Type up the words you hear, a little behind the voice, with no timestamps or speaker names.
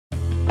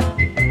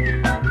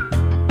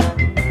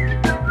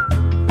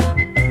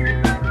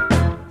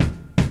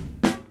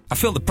I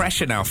feel the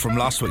pressure now from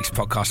last week's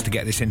podcast to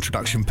get this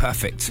introduction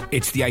perfect.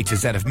 It's the A to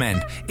Z of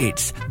men.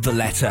 It's the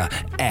letter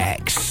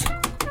X.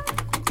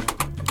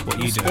 What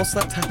are you doing? What's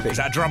that tapping? Is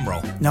that a drum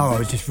roll? No, I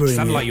was just ruining it.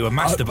 Sounded like you were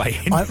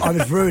masturbating. I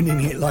was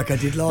ruining it like I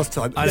did last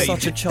time. I know,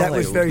 Such a child. That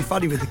was very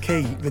funny with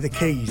the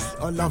keys.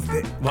 I loved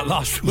it. What,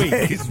 last week?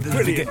 Yeah, it's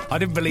brilliant. I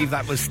didn't believe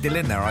that was still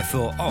in there. I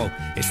thought,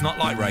 it's not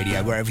like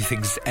radio where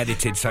everything's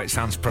edited so it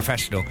sounds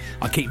professional.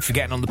 I keep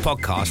forgetting on the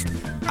podcast,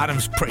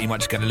 Adam's pretty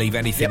much going to leave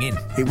anything in.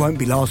 It won't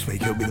be last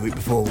week, it'll be the week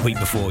before. Week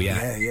before,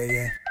 yeah.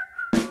 Yeah.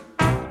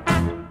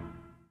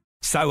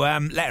 So,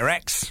 letter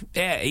X,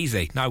 yeah,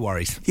 easy, no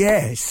worries.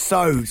 Yeah,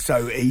 so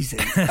easy.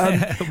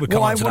 We'll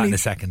come on to that in a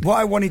second. What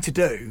I wanted to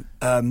do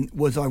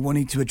was I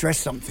wanted to address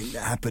something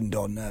that happened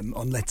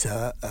on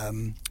letter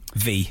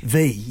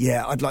V.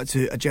 Yeah, I'd like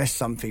to address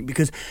something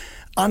because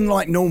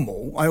unlike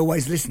normal, I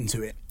always listen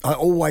to it. I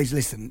always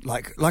listen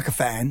like a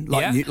fan,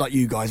 like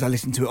you guys. I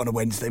listen to it on a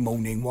Wednesday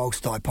morning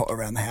whilst I potter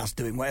around the house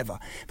doing whatever.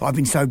 But I've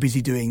been so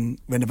busy doing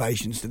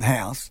renovations to the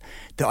house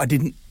that I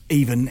didn't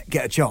even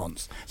get a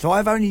chance. So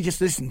I've only just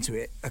listened to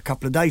it a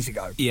couple of days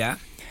ago. Yeah.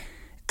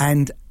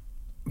 And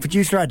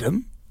producer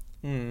Adam,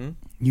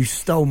 you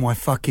stole my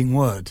fucking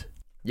word.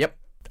 Yep.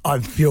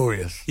 I'm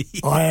furious.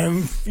 I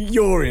am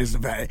furious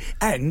about it.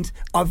 And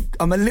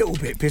I'm a little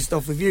bit pissed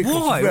off with you.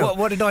 Why? Well,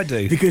 What did I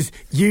do? Because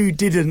you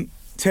didn't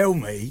tell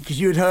me, because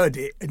you had heard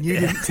it, and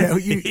you didn't tell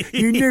you.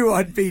 You knew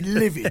I'd be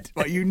livid,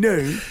 but you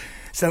knew.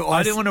 So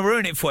I didn't want to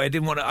ruin it for you. I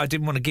didn't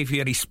want to give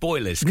you any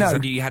spoilers because I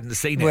knew you hadn't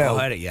seen it or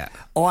heard it yet.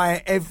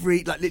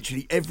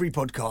 Literally every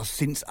podcast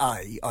since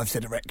I've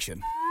said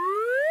erection.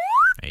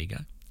 There you go.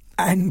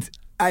 And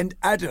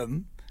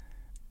Adam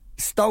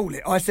stole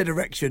it. I said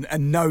erection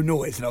and no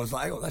noise, and I was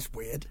like, oh, that's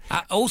weird.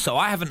 Also,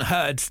 I haven't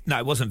heard. No,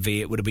 it wasn't V.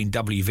 It would have been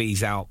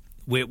WV's out.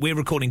 We're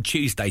recording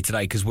Tuesday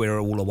today because we're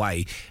all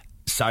away.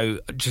 So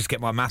just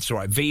get my maths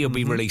right. V will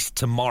be released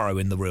tomorrow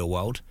in the real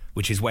world,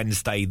 which is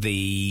Wednesday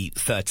the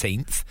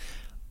 13th.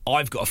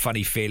 I've got a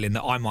funny feeling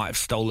that I might have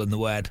stolen the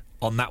word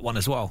on that one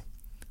as well.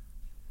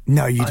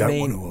 No, you don't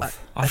want to have.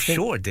 I'm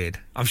sure I did.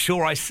 I'm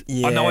sure I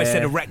know I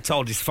said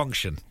erectile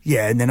dysfunction.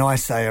 Yeah, and then I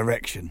say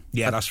erection.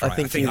 Yeah, that's right.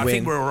 I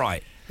think we're all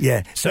right.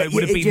 Yeah. So it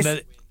would have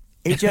been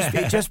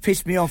It just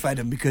pissed me off,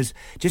 Adam, because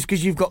just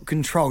because you've got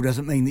control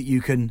doesn't mean that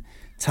you can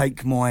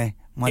take my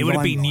It would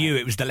have been limelight. you.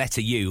 It was the letter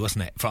U,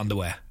 wasn't it, for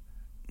underwear?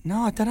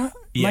 No, I don't know.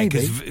 Yeah,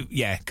 Maybe.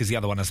 because the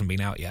other one hasn't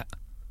been out yet.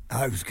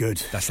 Oh, it was good.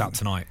 That's out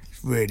tonight.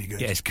 It's really good.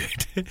 Yeah, it's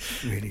good.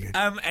 Really good.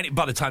 And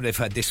by the time they've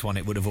heard this one,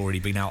 it would have already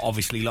been out,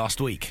 obviously, last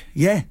week.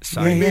 Yeah.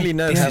 So You really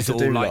know this how is to all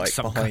do like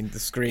some behind the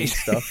screen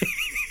stuff,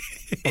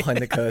 behind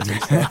the curtain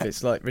stuff.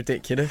 It's like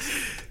ridiculous.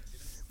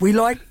 We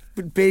like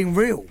being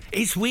real.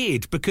 It's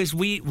weird because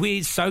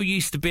we're so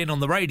used to being on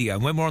the radio,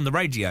 and when we're on the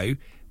radio,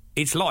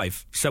 it's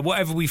live. So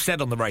whatever we've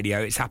said on the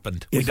radio, it's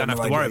happened. It's we don't on have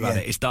the to worry radio, about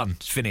yeah. it. It's done.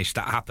 It's finished.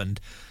 That happened.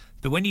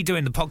 But when you're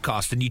doing the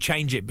podcast and you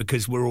change it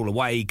because we're all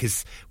away,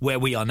 because where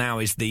we are now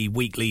is the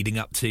week leading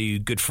up to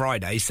Good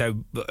Friday,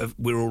 so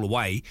we're all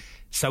away.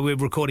 So we're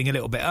recording a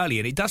little bit early,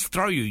 and it does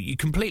throw you. You're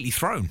completely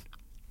thrown.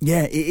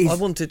 Yeah, it is. I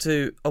wanted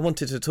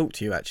to talk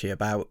to you actually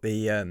about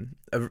the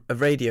a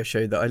radio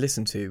show that I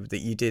listened to that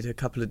you did a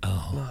couple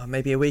of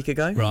maybe a week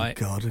ago. Right.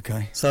 God,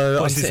 okay. So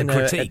I'm This is a sitting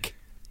there. critique.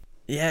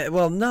 Yeah,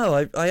 well,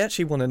 no, I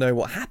actually want to know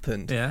what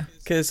happened. Yeah.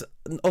 Because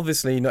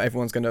obviously not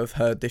everyone's going to have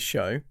heard this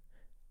show.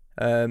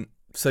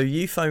 So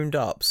you phoned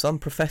up some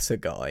professor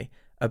guy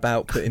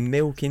about putting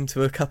milk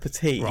into a cup of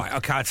tea. Right,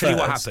 okay, I'll tell you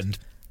what first. happened.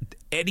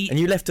 And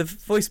you left a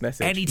voice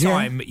message.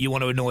 Anytime you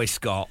want to annoy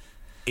Scott,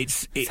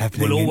 it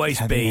happening will again. always It's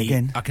happening be,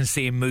 again. I can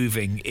see him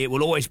moving, it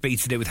will always be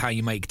to do with how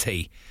you make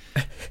tea.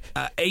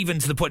 Even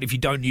to the point if you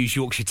don't use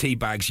Yorkshire tea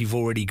bags, you've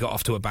already got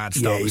off to a bad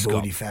start Yeah, with you've Scott.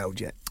 already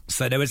failed yet.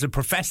 So there was a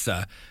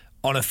professor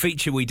on a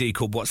feature we do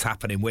called What's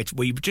Happening, which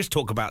we just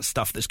talk about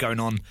stuff that's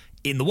going on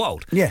in the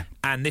world. Yeah.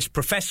 And this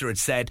professor had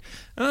said,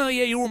 oh,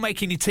 yeah, you're all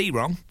making your tea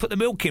wrong. Put the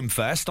milk in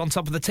first on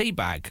top of the tea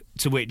bag,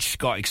 to which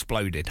Scott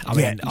exploded. I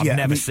mean, I've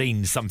never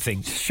seen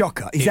something...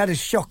 Shocker. He's had a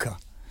shocker.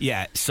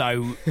 Yeah,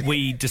 so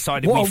we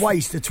decided... What a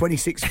waste of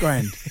 26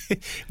 grand.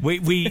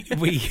 we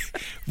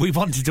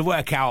wanted to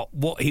work out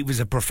what he was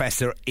a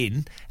professor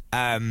in,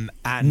 and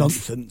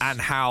Nonsense.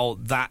 and how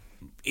that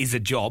is a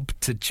job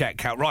to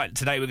check out. Right,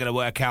 today we're going to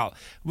work out, are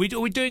we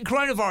doing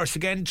coronavirus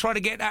again, try to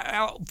get that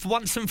out for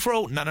once and for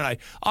all? No.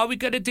 Are we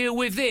going to deal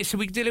with this? Are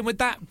we dealing with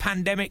that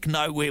pandemic?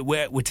 No,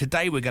 we're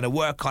today we're going to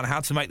work on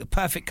how to make the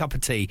perfect cup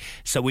of tea.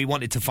 So we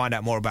wanted to find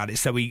out more about it.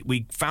 So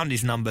we found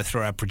his number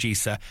through our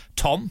producer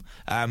Tom,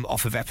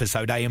 off of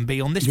episode A and B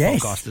on this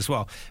podcast as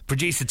well.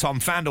 Producer Tom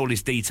found all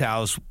his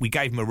details. We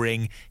gave him a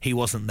ring. He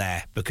wasn't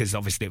there because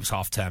obviously it was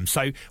half term.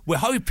 So we're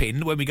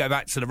hoping when we go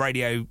back to the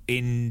radio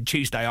in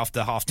Tuesday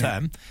after half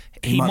term,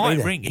 he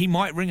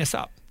might ring us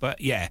up.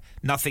 But yeah,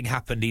 nothing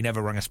happened. He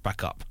never rang us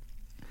back up.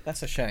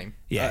 That's a shame.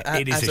 Yeah,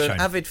 it is as a an shame.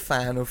 avid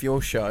fan of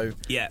your show,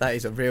 Yeah. that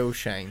is a real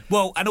shame.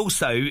 Well, and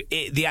also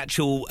the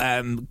actual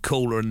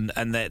caller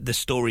and the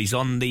stories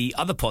on the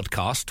other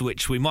podcast,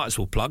 which we might as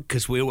well plug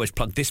because we always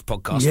plug this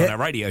podcast on our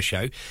radio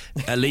show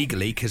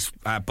illegally because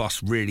our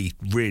boss really,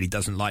 really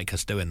doesn't like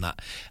us doing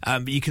that.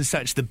 You can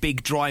search the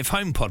Big Drive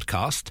Home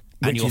podcast.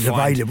 And Which you'll is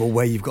find, available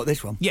where you've got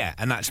this one. Yeah,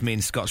 and that's me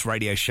and Scott's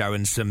radio show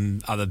and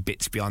some other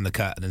bits behind the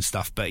curtain and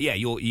stuff. But yeah,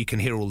 you can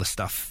hear all the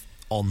stuff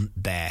on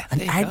there. An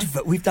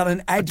advert. We've done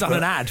an advert. I've done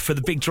an ad for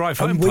the Big Drive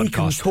Home and we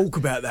podcast. can talk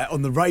about that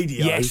on the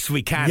radio. Yes,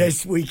 we can.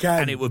 Yes, we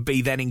can. And it would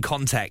be then in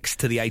context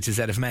to the A to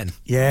Z of Men.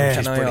 Yeah.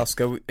 Can I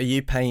ask, are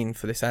you paying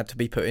for this ad to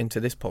be put into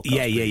this podcast?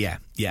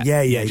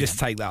 Yeah. Just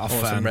take that off.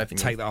 Awesome revenue.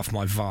 Take that off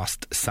my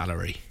vast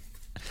salary.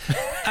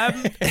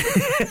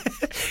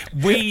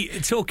 We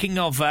talking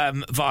of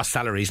vast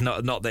salaries.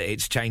 Not that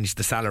it's changed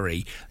the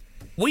salary.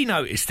 We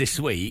noticed this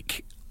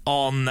week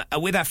on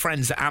with our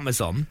friends at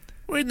Amazon,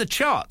 we're in the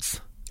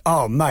charts.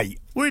 Oh, mate.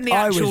 We're in the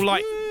I actual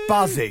was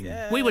buzzing.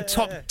 We were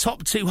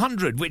top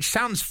 200, which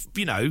sounds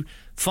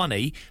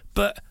funny,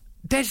 but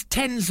there's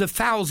tens of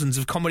thousands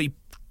of comedy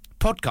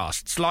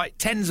podcasts, like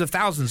tens of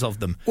thousands of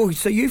them. Well,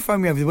 so you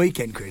phoned me over the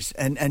weekend, Chris,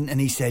 and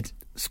he said,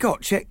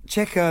 Scott,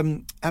 check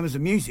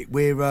Amazon Music.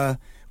 We're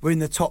in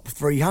the top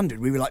 300.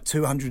 We were like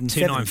 270.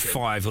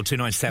 295 or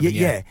 297.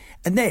 Yeah.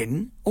 And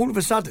then all of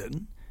a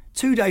sudden,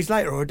 2 days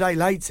later or a day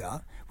later,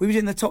 we was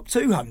in the top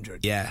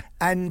 200. Yeah.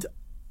 And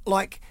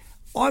like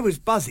I was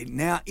buzzing.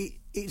 Now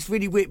it's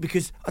really weird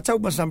because I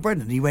told my son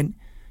Brendan. He went,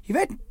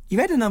 "You've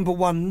had a number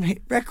one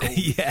hit record."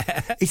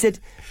 Yeah. He said,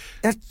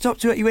 "That's top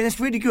two." He went, "That's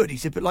really good." He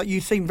said, "But like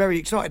you seem very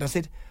excited." I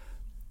said,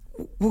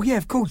 "Well, yeah,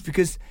 of course,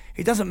 because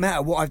it doesn't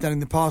matter what I've done in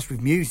the past with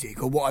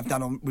music or what I've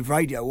done with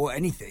radio or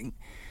anything.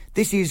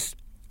 This is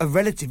a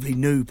relatively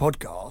new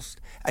podcast,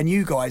 and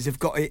you guys have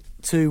got it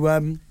to,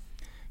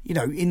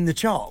 in the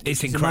chart.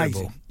 It's which is incredible.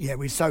 amazing. Yeah,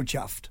 we're so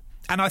chuffed."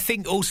 And I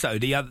think also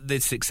the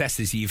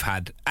successes you've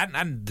had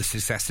and the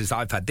successes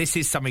I've had, this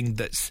is something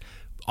that's,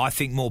 I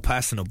think, more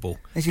personable.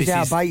 This is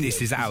our baby.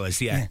 This is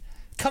ours, yeah.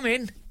 Come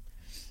in.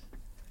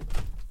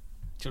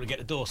 Do you want to get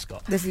the door,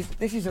 Scott? This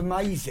is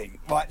amazing.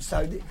 Right,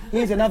 so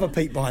here's another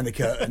peek behind the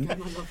curtain.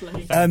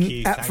 Thank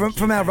you.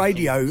 From our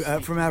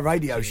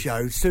radio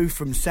show, Sue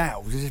from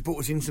Sal's has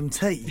brought us in some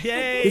tea.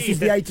 Yay! This is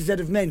the A to Z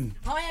of Men.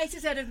 Hi, A to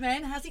Z of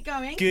Men. How's it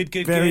going? Good.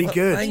 Very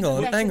good. Hang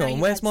on.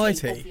 Where's my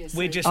tea?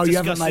 We're just you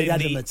haven't discussing made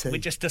Adam a tea. we're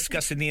just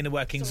discussing the inner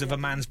workings of a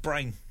man's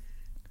brain.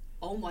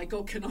 Oh my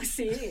God, can I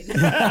sit in?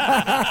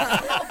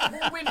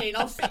 More women,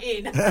 I'll sit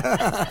in.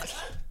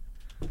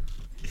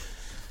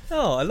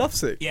 Oh, I love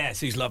Sue. Yeah,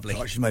 Sue's lovely.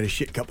 Oh, she's made a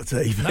shit cup of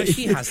tea. No,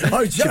 she hasn't.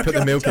 Oh, She put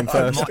the milk in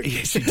first.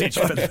 Yeah, she did.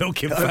 She put the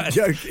milk in I'm first.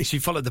 joking. She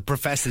followed the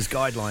professor's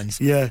guidelines.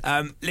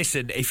 Yeah.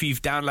 Listen, if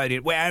you've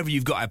downloaded wherever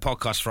you've got our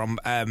podcast from,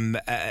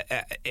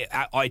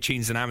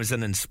 iTunes and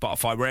Amazon and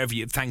Spotify, wherever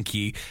you, thank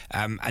you.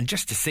 And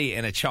just to see it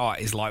in a chart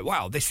is like,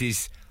 wow, this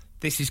is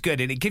good,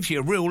 and it gives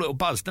you a real little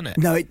buzz, doesn't it?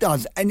 No, it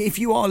does. And if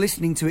you are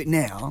listening to it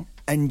now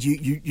and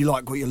you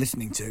like what you're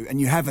listening to and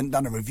you haven't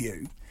done a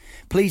review,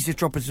 please just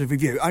drop us a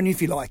review. Only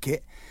if you like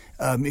it.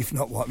 If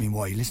not, why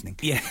are you listening?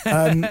 Yeah.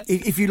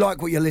 If you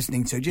like what you're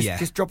listening to, Yeah.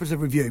 just drop us a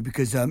review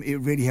because it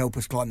really help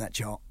us climb that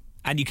chart.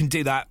 And you can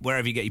do that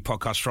wherever you get your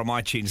podcasts from.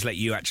 iTunes let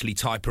you actually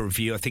type a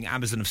review. I think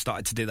Amazon have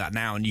started to do that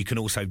now, and you can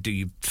also do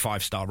your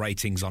 5-star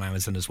ratings on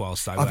Amazon as well.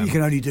 So I think you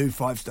can only do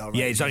 5-star.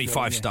 yeah, it's only ratings as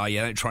well, 5-star.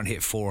 Yeah, don't try and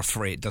hit 4 or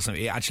 3. It doesn't.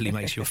 It actually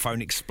makes your phone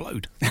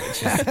explode.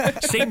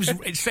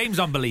 It seems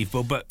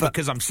unbelievable, but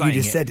because I'm saying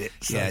just said it,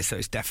 so. Yeah, so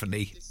it's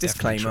definitely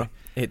Disclaimer: true.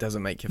 it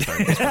doesn't make your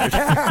phone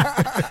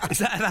explode. Is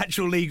that an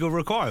actual legal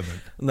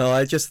requirement? No,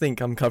 I just think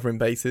I'm covering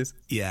bases.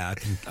 Yeah, I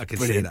can see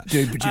Brilliant. that.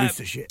 Dude,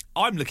 producer shit.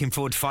 I'm looking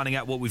forward to finding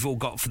out what we've all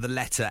got for the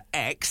letter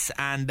X,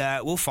 and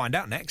we'll find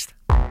out next.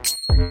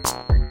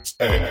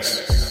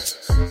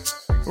 X.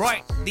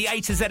 Right, the A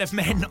to Z of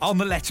Men on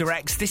the letter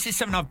X. This is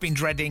something I've been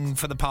dreading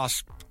for the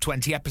past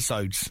 20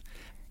 episodes.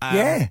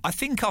 Yeah. I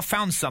think I've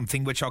found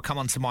something which I'll come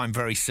on to mind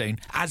very soon.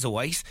 As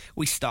always,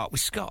 we start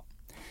with Scott.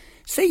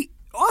 See,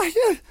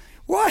 what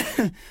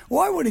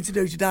I wanted to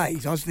do today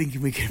is I was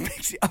thinking we could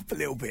mix it up a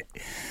little bit.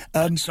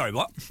 Sorry,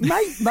 what?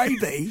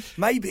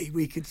 Maybe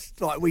we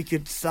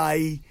could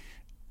say,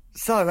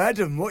 "So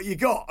Adam, what you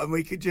got?" And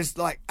we could just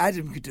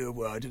Adam could do a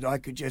word and I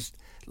could just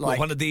What,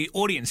 one of the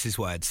audience's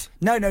words.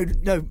 No.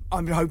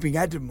 I'm hoping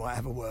Adam might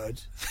have a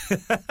word.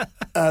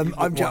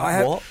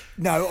 What?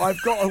 No,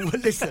 I've got a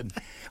listen.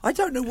 I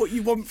don't know what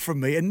you want from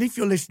me, and if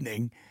you're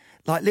listening,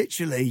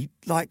 literally,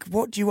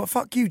 what do you want?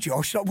 Fuck you,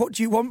 Josh. What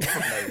do you want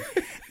from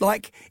me?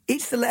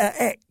 It's the letter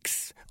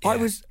X. Yeah. I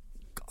was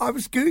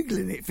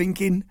googling it,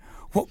 thinking,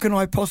 what can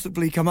I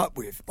possibly come up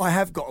with? I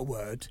have got a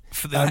word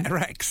For the letter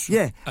X?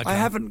 Yeah, Okay. I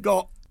haven't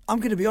got. I'm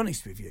going to be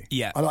honest with you.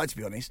 Yeah. I like to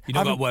be honest. You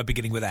don't got a word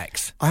beginning with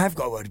X? I have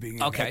got a word beginning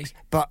with Okay. X,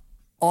 but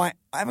I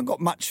haven't got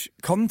much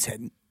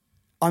content.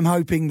 I'm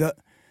hoping that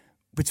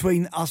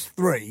between us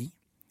three,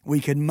 we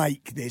can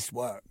make this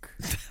work.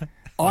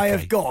 I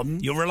have gone...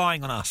 You're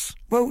relying on us.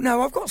 Well,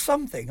 no, I've got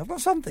something.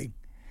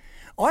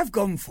 I've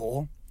gone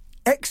for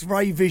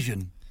X-ray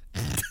vision.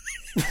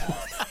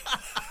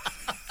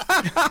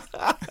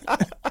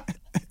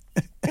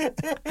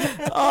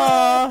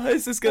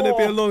 This is going to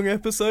be a long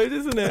episode,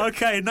 isn't it?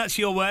 Okay, and that's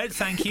your word.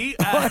 Thank you.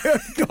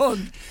 God.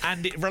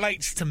 And it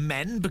relates to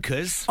men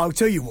because... I'll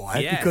tell you why.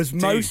 Yeah, because do.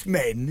 most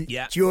men,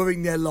 Yeah.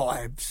 during their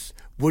lives,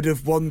 would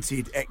have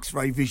wanted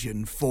X-ray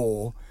vision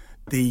for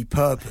the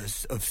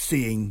purpose of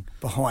seeing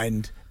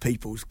behind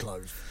people's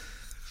clothes.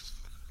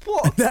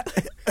 What?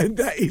 And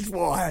that is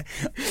why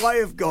I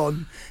have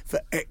gone for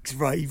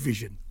X-ray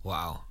vision.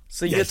 Wow.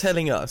 So you're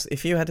telling us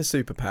if you had a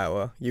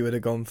superpower, you would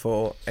have gone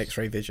for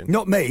X-ray vision?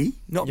 Not me.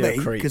 You're a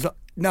creep.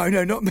 No,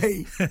 not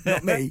me.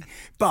 Not me.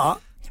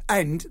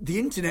 And the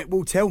internet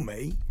will tell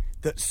me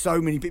that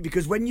so many people...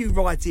 Because when you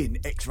write in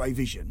X-ray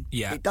vision,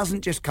 it doesn't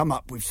just come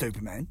up with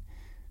Superman.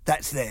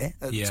 That's there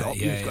at the top.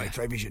 You've got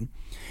X-ray vision.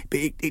 But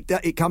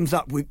it comes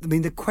up with... I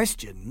mean, the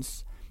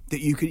questions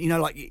that you can... You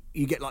know, like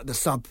you get like the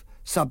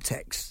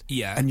subtext.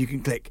 Yeah. And you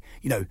can click,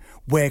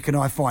 where can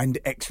I find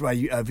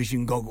X-ray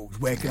vision goggles?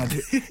 Where can I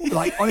do...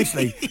 Like,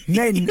 honestly,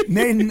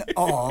 men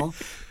are...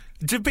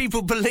 Do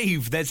people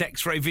believe there's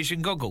X-ray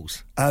vision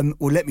goggles? Well,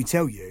 let me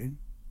tell you.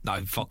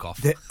 No, fuck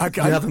off.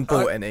 Okay. You haven't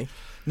bought any?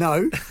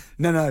 No.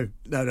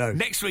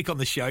 Next week on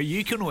the show,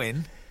 you can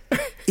win.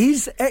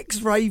 Is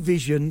X-ray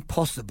vision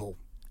possible?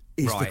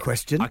 Is the Right.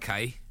 question.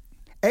 Okay.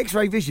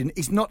 X-ray vision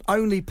is not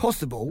only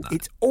possible,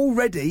 it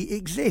already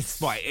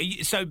exists.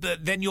 Right. So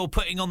but then you're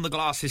putting on the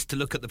glasses to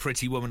look at the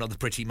pretty woman or the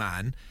pretty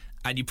man,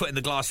 and you're putting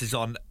the glasses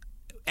on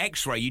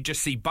X-ray, you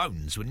just see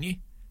bones, wouldn't you?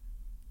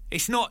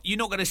 It's not. You're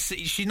not going to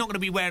see. She's not going to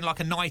be wearing like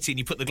a nightie, and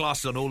you put the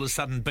glasses on. All of a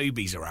sudden,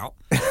 boobies are out.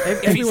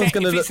 Everyone's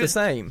going to look the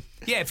same.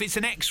 Yeah, if it's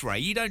an X-ray,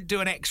 you don't do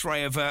an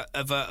X-ray of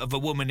a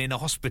woman in a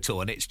hospital,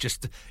 and it's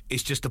just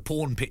a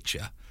porn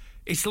picture.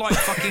 It's like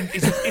fucking.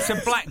 It's a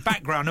black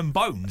background and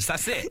bones.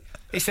 That's it.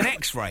 It's an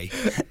X-ray.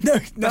 No,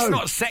 That's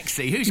not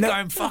sexy. Who's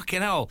going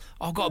fucking hell?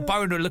 I've got a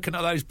boner looking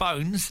at those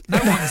bones. No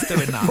one's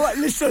doing that. Right,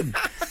 listen.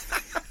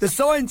 The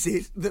science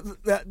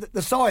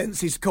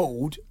is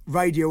called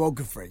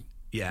radiography.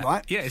 Yeah.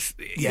 Right. Yes.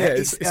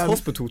 It's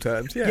hospital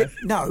terms. Yeah.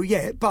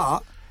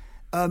 But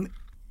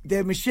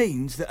they're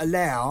machines that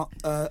allow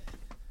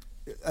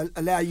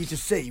you to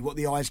see what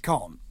the eyes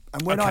can't.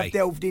 And when I've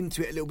delved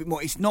into it a little bit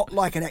more, it's not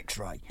like an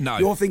X-ray. No.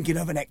 You're thinking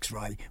of an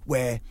X-ray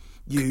where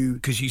you...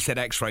 Because you said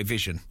X-ray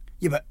vision.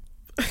 Yeah, but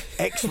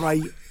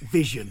X-ray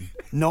vision,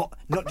 not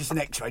just an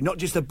X-ray, not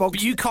just a box...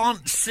 But you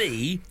can't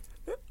see...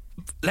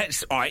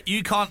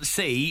 you can't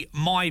see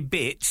my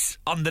bits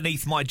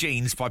underneath my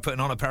jeans by putting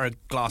on a pair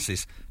of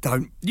glasses.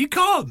 Don't. You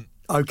can't.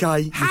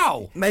 Okay.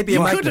 How? Maybe a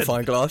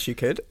magnifying glass you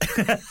could.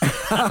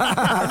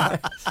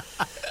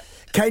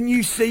 Can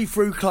you see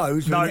through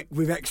clothes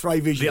with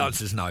X-ray vision? The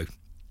answer's no.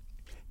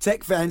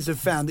 Tech fans have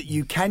found that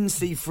you can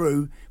see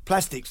through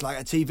plastics like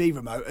a TV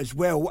remote as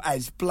well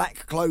as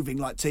black clothing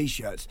like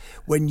T-shirts.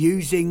 When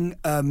using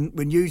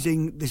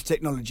this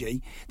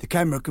technology, the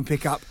camera can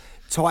pick up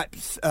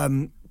types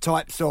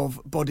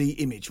of body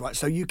image, right?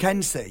 So you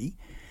can see,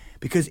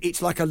 because it's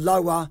like a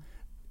lower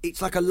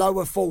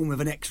form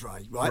of an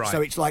X-ray, right? So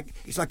it's like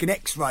an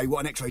X-ray, what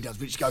an X-ray does,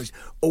 which goes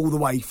all the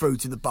way through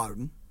to the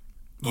bone.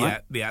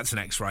 Right? Yeah, that's an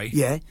X-ray.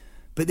 Yeah,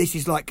 but this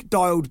is like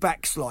dialed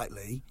back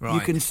slightly. Right.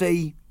 You can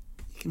see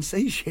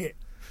shit.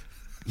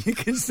 You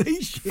can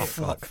see shit.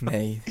 Fuck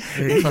me.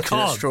 You're clutching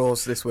at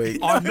straws this week.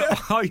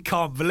 I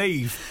can't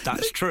believe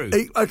that's true.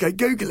 Okay,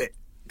 Google it.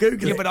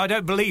 Google it. Yeah, but I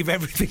don't believe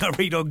everything I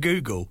read on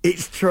Google.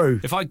 It's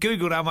true. If I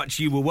Googled how much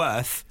you were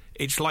worth,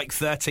 it's like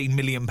 £13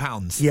 million.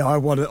 Yeah, I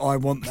want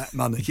that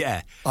money.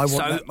 Yeah. I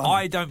want that money.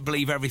 I don't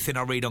believe everything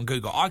I read on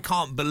Google. I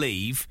can't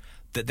believe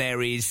that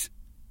there is...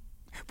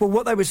 Well,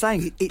 what they were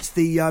saying, it's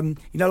the,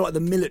 like the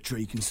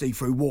military can see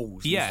through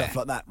walls and stuff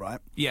like that, right?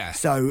 Yeah.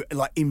 So,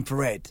 like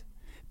infrared.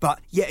 But,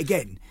 yet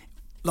again,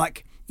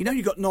 like,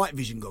 you've got night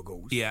vision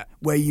goggles. Yeah.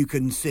 Where you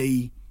can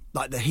see,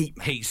 like, the heat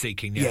map. Heat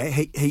seeking, Yeah,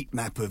 heat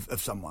map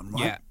of someone,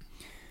 right? Yeah.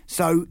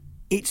 So,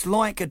 it's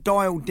like a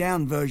dialed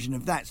down version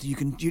of that. So you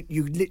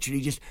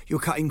literally you're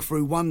cutting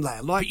through one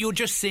layer. But you're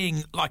just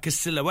seeing, like, a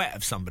silhouette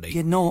of somebody.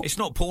 You're not. It's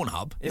not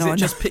Pornhub. Is it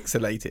just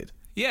pixelated?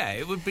 Yeah,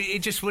 it would be.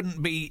 It just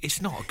wouldn't be.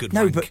 It's not a good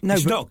No, wank. but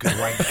It's not a good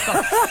wank.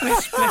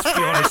 let's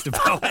be honest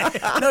about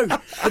it. No,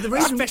 but the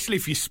reason, especially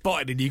if you're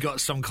spotted and you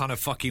got some kind of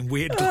fucking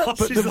weird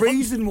glasses. But the on.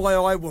 reason why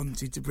I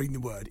wanted to bring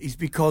the word is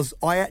because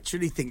I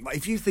actually think,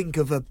 if you think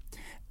of a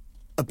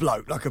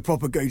bloke, like a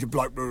proper geezer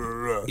bloke,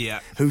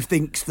 who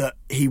thinks that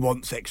he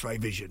wants X-ray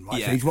vision, right?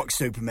 Yeah. So he's watched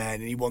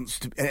Superman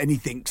and he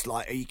thinks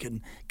like he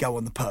can go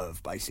on the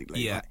perv, basically.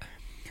 Yeah. Right?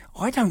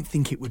 I don't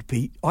think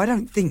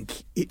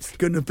it's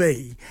going to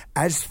be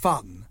as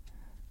fun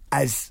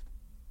as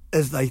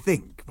they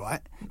think,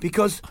 right?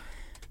 Because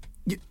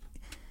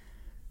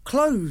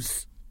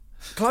clothes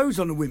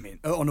on a woman,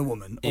 or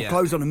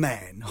clothes on a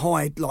man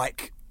hide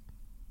like,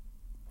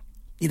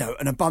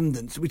 an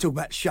abundance. We talk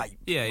about shape.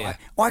 Yeah, right? yeah.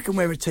 I can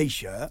wear a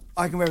t-shirt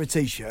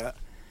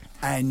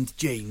and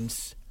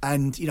jeans,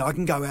 and I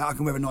can go out. I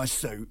can wear a nice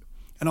suit,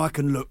 and I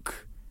can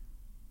look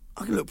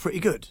pretty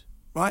good,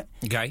 right?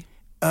 Okay.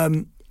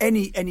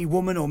 Any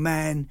woman or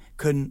man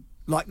can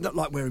not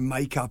like wearing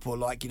makeup or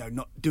like,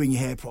 not doing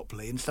your hair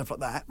properly and stuff like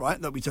that,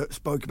 right? That we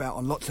spoke about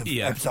on lots of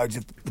episodes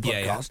of the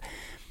podcast.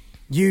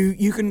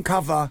 You can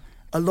cover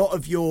a lot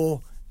of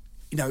your,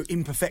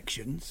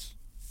 imperfections,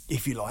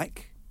 if you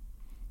like,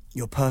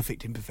 your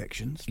perfect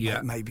imperfections.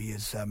 Yeah. Maybe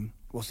as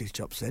what's his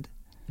chop said.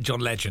 John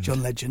Legend.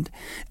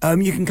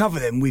 You can cover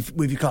them with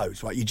your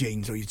clothes, right? Your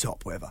jeans or your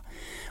top, whatever.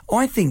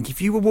 I think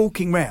if you were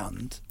walking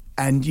round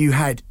and you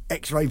had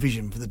X-ray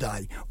vision for the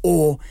day,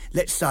 or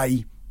let's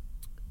say,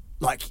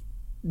 like,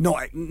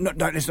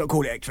 let's not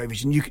call it X-ray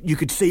vision. You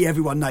could see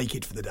everyone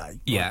naked for the day.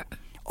 Yeah. Right?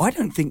 I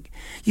don't think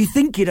you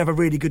think you'd have a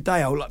really good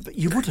day, but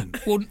you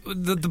wouldn't. Well,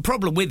 the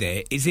problem with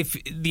it is if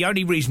the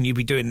only reason you'd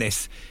be doing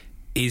this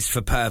is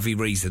for pervy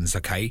reasons.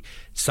 Okay,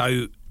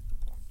 so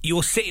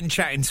you're sitting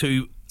chatting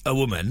to a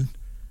woman.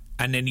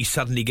 And then you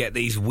suddenly get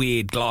these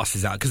weird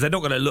glasses out because they're not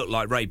going to look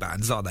like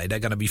Ray-Bans, are they? They're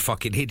going to be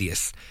fucking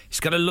hideous.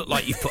 It's going to look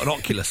like you've put an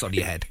Oculus on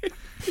your head,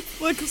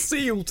 like a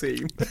SEAL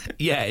team.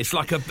 Yeah, it's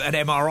like an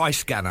MRI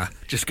scanner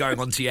just going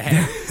onto your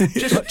head.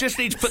 just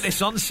need to put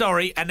this on.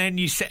 Sorry, and then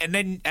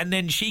and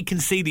then she can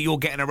see that you're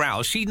getting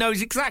aroused. She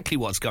knows exactly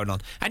what's going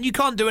on, and you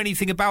can't do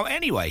anything about it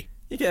anyway.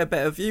 You get a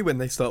better view when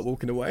they start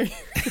walking away.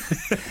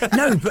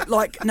 Imagine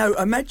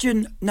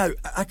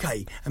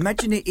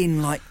it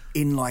in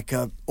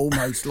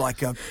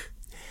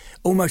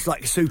almost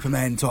like a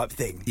Superman type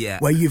thing. Yeah.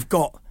 Where you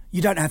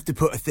don't have to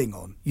put a thing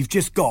on. You've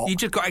just got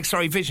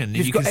X-ray vision.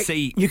 You can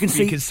see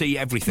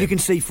everything. You can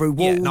see through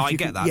walls. Yeah, no, I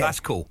get that. Yeah. That's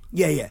cool.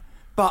 Yeah.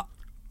 But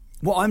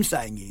what I'm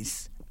saying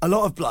is, a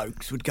lot of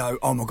blokes would go,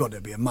 "Oh my God,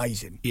 it'd be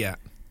amazing." Yeah.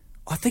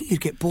 I think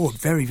you'd get bored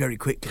very, very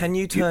quickly. Can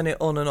you turn it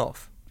on and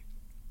off?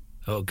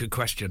 Oh, good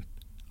question.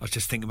 I was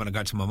just thinking when I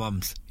go to my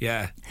mum's.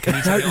 Yeah. Can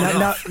you turn it on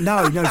and off?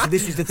 No. So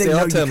this is the thing. See,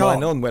 I turn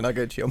mine on when I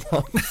go to your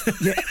mum.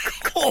 Yeah.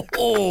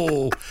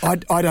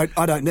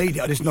 I don't need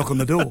it. I just knock on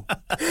the door.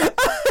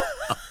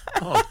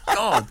 Oh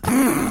God.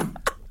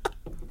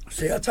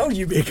 See, I told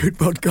you it'd be a good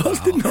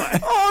podcast, didn't I?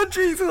 Oh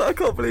Jesus! I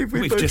can't believe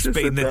we've just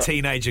been the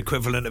teenage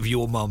equivalent of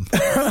your mum.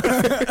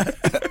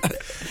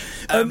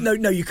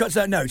 No, you can't.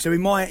 So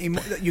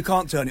you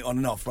can't turn it on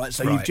and off, right?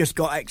 So you've just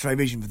got X-ray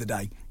vision for the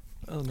day.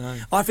 Oh no!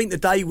 I think the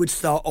day would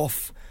start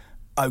off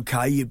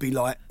okay. You'd be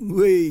like,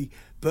 "Wee,"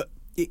 but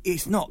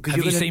it's not.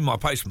 Have you seen my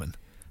postman?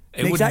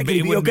 It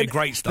exactly. wouldn't be a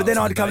great start. But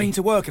then I'd come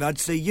into work and I'd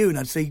see you, and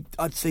I'd see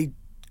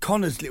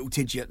Connor's little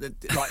tidget,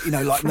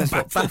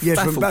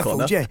 from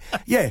Baffled. Yeah.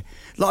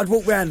 Like I'd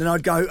walk round and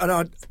I'd go,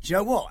 do you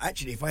know what?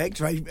 Actually, if I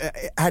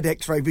had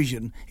X-ray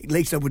vision, at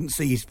least I wouldn't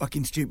see his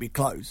fucking stupid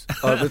clothes.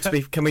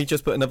 Can we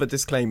just put another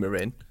disclaimer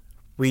in?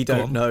 We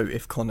don't know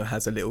if Connor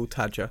has a little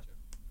tadger.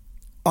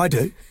 I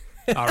do.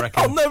 I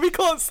reckon. Oh no, we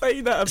can't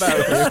say that about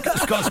him.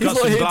 Scott's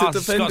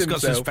got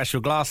some special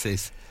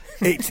glasses.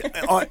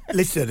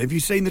 Listen, have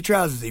you seen the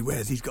trousers he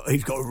wears? He's got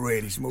a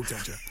really small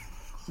tadger.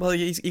 Well,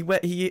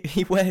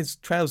 he wears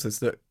trousers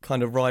that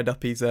kind of ride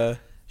up his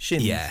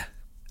shins. Yeah.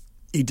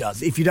 He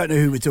does. If you don't know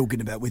who we're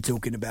talking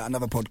about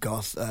another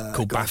podcast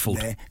called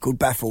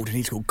Baffled, and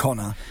he's called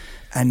Connor,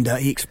 and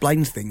he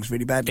explains things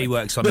really badly. He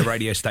works on the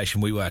radio station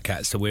we work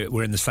at, so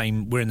we're in the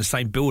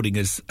same building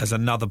as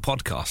another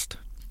podcast.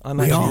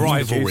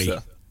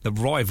 The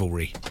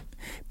rivalry.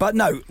 But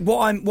no,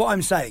 what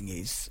I'm saying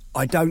is,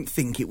 I don't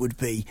think it would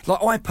be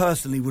like I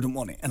personally wouldn't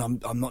want it, and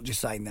I'm not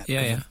just saying that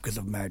because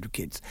I'm married with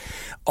kids.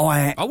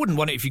 I wouldn't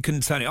want it if you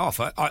couldn't turn it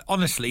off. I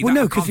honestly, I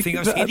can't think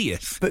that's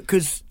hideous.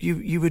 Because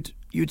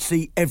you'd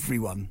see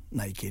everyone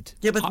naked.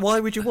 Yeah, but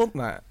why would you want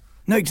that?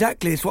 No,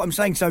 exactly. That's what I'm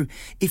saying. So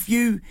if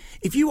you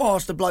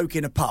asked a bloke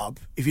in a pub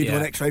if you'd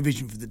want X-ray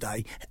vision for the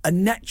day, a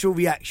natural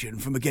reaction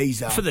from a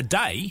geezer for the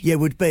day,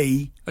 would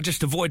be I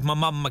just avoid my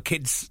mum and my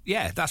kids.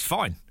 Yeah, that's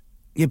fine.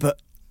 Yeah,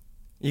 but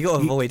you got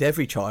to avoid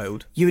every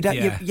child. You would,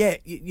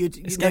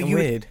 it's getting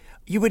weird.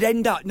 You would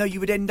end up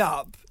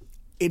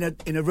in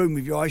a room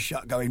with your eyes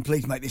shut, going,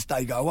 "Please make this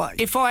day go away."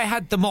 If I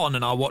had them on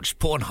and I watched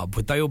Pornhub,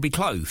 would they all be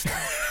clothed?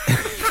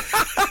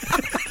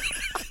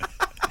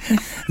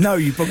 No,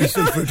 you'd probably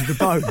see through to the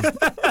bone.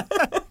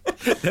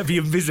 They'd be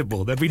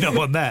invisible. There'd be no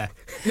one there.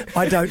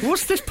 I don't.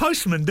 What's this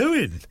postman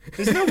doing?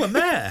 There's no one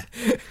there.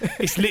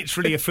 It's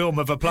literally a film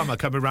of a plumber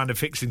coming around and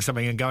fixing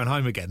something and going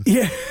home again.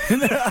 Yeah.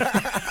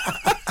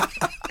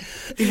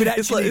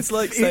 It's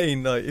like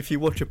saying like if you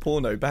watch a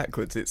porno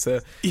backwards, it's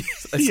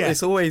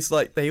always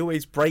like they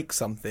always break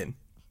something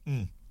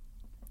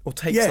or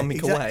take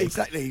something away.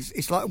 Exactly.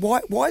 It's like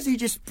why has he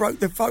just broke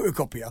the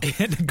photocopier?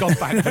 And gone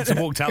backwards and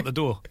walked out the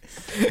door.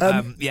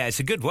 It's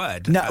a good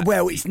word. No,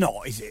 well, it's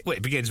not, is it? Well,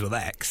 it begins with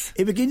X.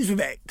 It begins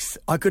with X.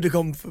 I could have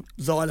gone for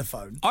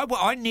xylophone.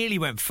 I nearly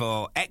went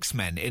for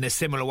X-Men in a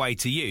similar way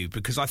to you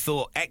because I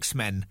thought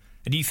X-Men.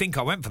 And you think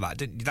I went for that,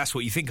 didn't you? That's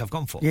what you think I've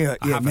gone for. Yeah,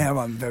 now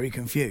I'm very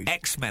confused.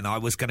 X-Men I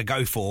was going to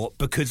go for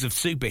because of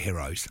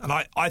superheroes. And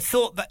I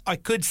thought that I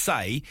could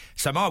say,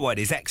 so my word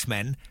is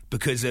X-Men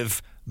because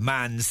of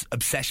man's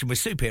obsession with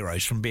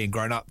superheroes from being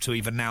grown up to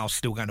even now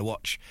still going to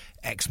watch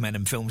X-Men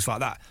and films like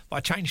that. But I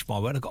changed my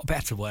word. I got a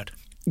better word.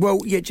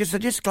 Well, yeah,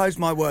 just close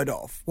my word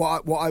off.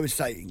 What I was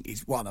saying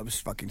is, one, I was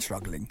fucking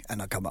struggling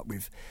and I come up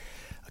with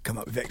come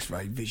up with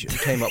X-ray vision. You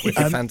came up with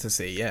your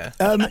fantasy, yeah.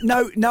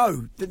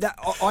 No.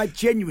 I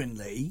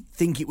genuinely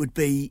think it would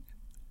be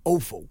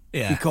awful.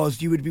 Yeah.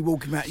 Because you would be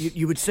walking around,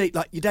 you would see,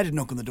 like, your dad would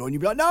knock on the door and you'd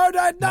be like, no,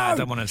 Dad, no. I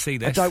don't want to see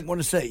this. I don't want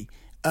to see.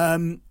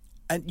 And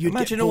you'd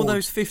imagine get all bored.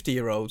 those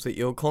 50-year-olds at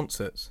your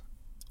concerts.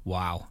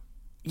 Wow.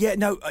 Yeah,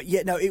 no,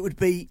 it would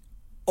be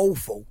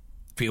awful.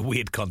 Be a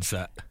weird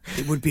concert.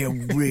 It would be a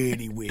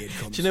really weird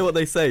concert. Do you know what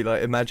they say?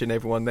 Like, imagine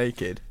everyone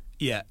naked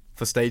Yeah.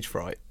 for stage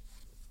fright.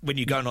 When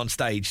you're going on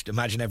stage,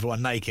 imagine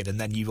everyone naked, and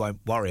then you won't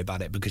worry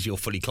about it because you're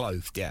fully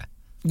clothed. Yeah.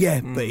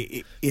 Yeah, but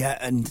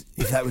and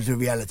if that was a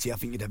reality, I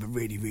think you'd have a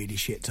really, really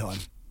shit time.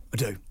 I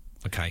do.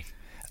 Okay.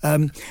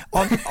 I'm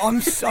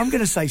going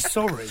to say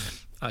sorry.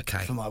 Okay.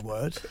 For my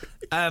word.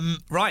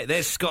 Right,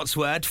 there's Scott's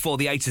word for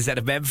the A to Z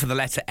of men for the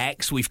letter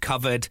X. We've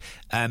covered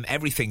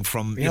everything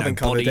from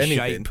body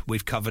shape.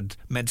 We've covered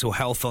mental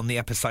health on the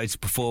episodes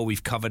before.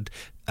 We've covered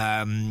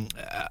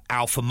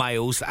alpha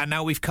males, and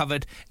now we've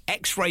covered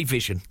X-ray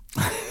vision.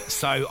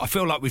 So I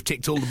feel like we've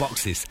ticked all the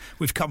boxes.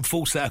 We've come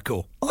full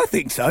circle. I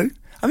think so.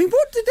 I mean,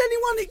 what did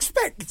anyone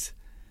expect?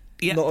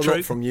 Yeah, not a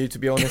lot from you, to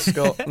be honest,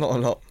 Scott. Not a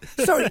lot.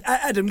 Sorry,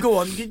 Adam, go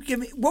on. Give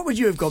me. What would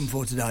you have gone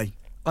for today?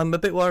 I'm a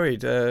bit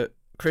worried.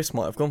 Chris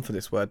might have gone for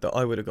this word that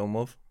I would have gone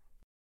with.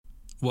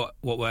 What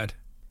word?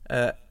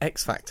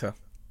 X Factor.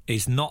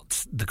 Is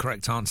not the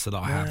correct answer that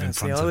I have in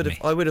front of me.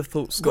 I would have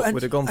thought Scott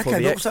would have gone for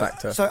the X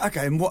Factor. So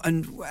okay,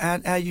 and how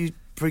are you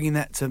bringing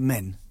that to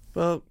men?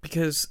 Well,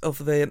 because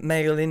of the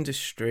male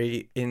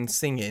industry in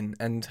singing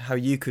and how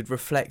you could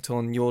reflect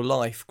on your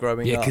life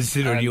growing up. Yeah,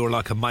 considering you're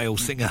like a male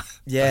singer.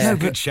 Yeah. That's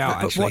a good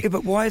shout, actually.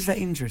 But why is that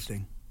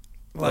interesting?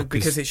 Well,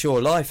 because it's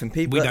your life, and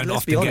people. We don't let's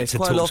often be honest, get to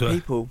quite talk a lot to of her.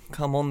 people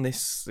come on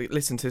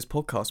listen to this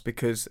podcast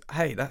because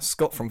hey, that's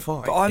Scott from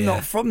Five. But I'm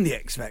not from the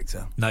X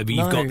Factor. No, but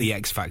you've got the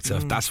X Factor.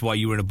 That's why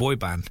you were in a boy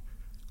band.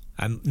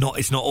 And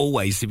it's not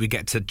always that we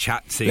get to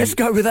chat to. Let's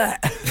go with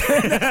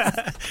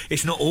that.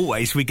 It's not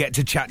always we get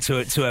to chat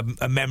to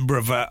a member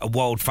of a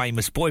world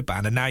famous boy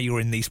band, and now you're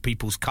in these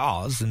people's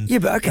cars and yeah,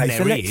 but okay, in their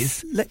so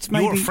ears. let's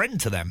maybe you're a friend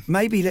to them.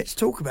 Maybe let's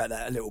talk about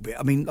that a little bit.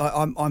 I mean,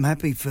 I'm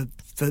happy for.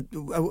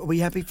 Are we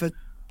happy for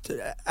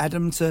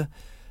Adam to?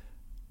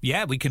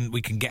 Yeah, we can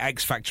get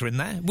X Factor in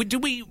there. We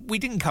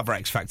didn't cover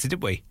X Factor,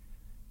 did we?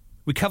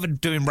 We covered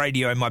doing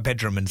radio in my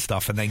bedroom and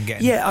stuff, and then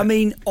getting. Yeah, I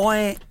mean,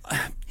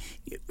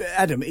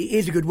 Adam, it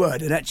is a good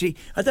word, and actually,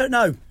 I don't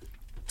know.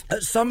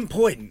 At some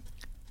point,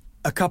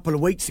 a couple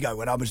of weeks ago,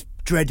 when I was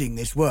dreading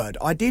this word,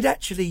 I did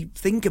actually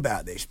think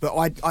about this, but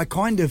I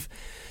kind of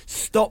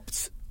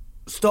stopped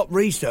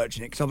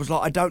researching it because I was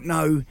like, I don't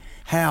know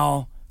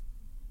how.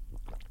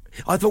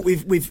 I thought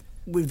with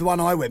the one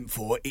I went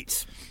for,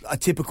 it's a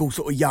typical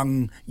sort of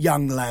young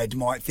lad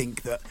might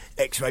think that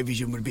X-ray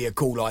vision would be a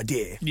cool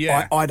idea.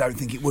 Yeah. I don't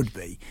think it would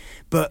be.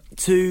 But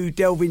to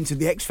delve into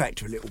the X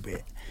Factor a little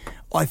bit,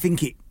 I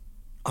think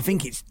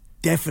it's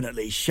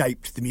definitely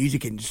shaped the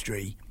music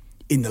industry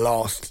in the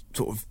last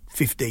sort of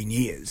 15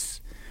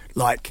 years.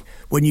 Like,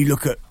 when you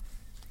look at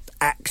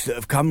acts that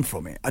have come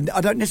from it,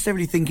 I don't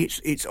necessarily think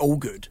it's all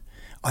good.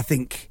 I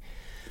think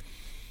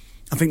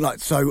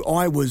so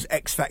I was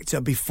X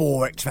Factor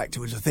before X Factor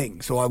was a thing.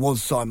 So I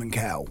was Simon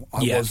Cowell.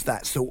 I was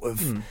that sort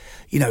of,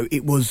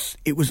 it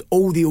was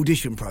all the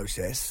audition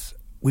process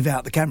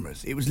without the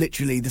cameras. It was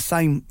literally the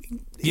same,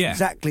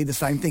 exactly the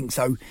same thing.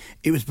 So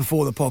it was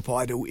before the Pop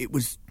Idol.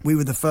 We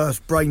were the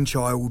first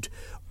brainchild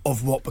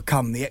of what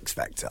become the X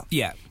Factor.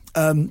 Yeah.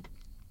 The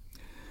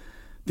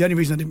only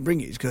reason I didn't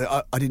bring it is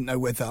because I didn't know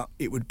whether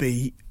it would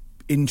be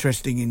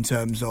interesting in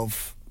terms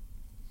of,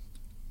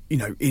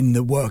 in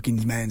the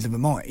workings man's of a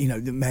mind,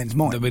 the man's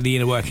mind. The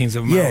inner workings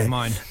of a man's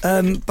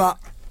mind. But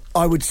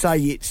I would say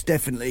it's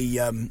definitely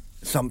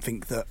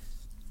something that,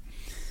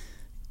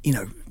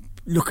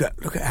 look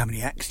at how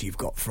many acts you've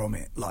got from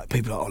it. Like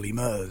people like Ollie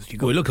Murs.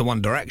 Look at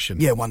One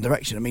Direction. Yeah, One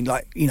Direction. I mean,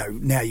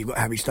 now you've got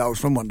Harry Styles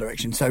from One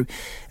Direction. So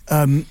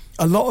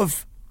a lot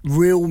of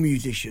real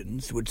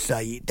musicians would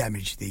say it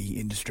damaged the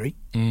industry.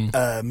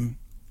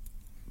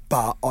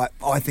 But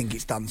I think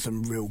it's done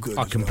some real good.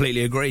 I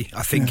completely agree.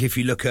 I think if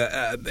you look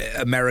at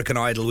American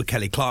Idol with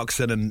Kelly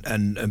Clarkson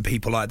and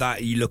people like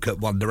that, you look at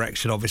One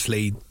Direction,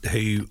 obviously,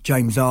 who...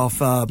 James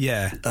Arthur.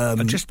 Yeah, are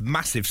just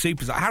massive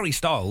supers. Like Harry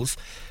Styles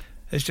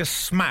has just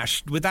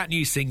smashed, with that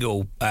new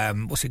single,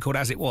 what's it called,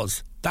 As It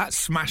Was? That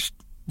smashed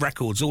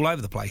records all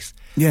over the place.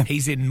 Yeah.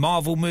 He's in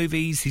Marvel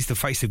movies, he's the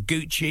face of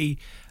Gucci.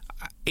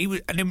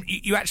 And then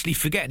you actually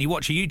forget, and you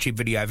watch a YouTube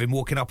video of him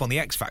walking up on the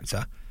X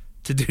Factor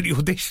to do the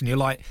audition. You're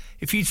like,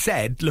 if you'd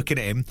said, looking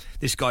at him,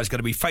 this guy's going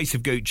to be face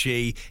of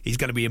Gucci, he's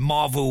going to be in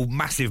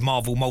massive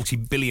Marvel,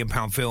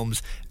 multi-billion-pound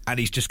films, and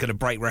he's just going to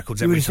break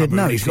records every time. Said,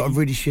 no, he's got a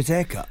really shit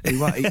haircut. He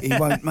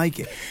won't make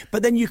it.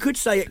 But then you could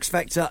say X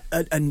Factor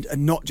and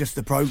not just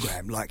the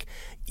programme. Like,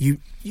 you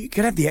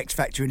can have the X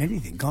Factor in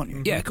anything, can't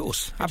you? Yeah, of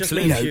course. It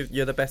Absolutely. just means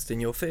you're the best in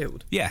your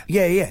field. Yeah.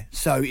 Yeah.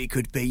 So it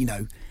could be,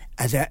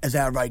 Has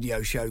our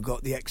radio show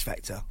got the X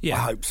Factor? Yeah, I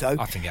hope so.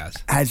 I think it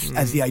has.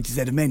 Has the A to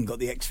Z of Men got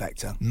the X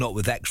Factor? Not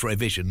with X-ray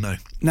vision, no.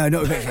 No,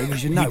 not with X-ray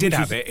vision. No, we did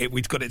have it.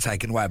 We'd got it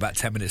taken away about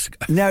 10 minutes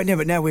ago. No,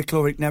 but now we're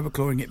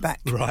clawing it back.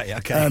 Right,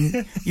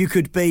 okay. You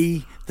could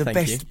be the Thank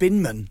best you.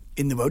 binman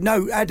in the world.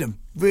 No, Adam,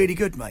 really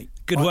good, mate.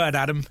 Good word,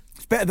 Adam.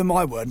 It's better than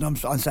my word, and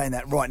I'm saying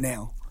that right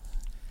now.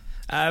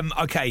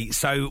 Okay,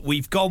 so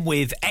we've gone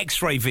with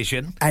X-ray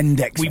vision. And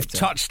X We've Factor.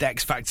 touched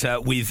X Factor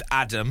with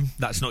Adam.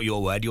 That's not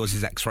your word. Yours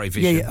is X-ray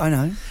vision. Yeah, I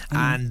know.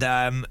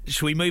 And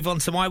shall we move on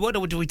to my word,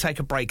 or do we take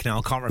a break now?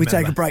 I can't remember. We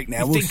take a break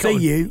now. We'll see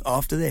you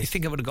after You this.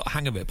 think I would have got a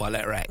hang of it by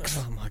letter X?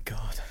 Oh my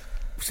god.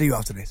 See you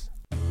after this.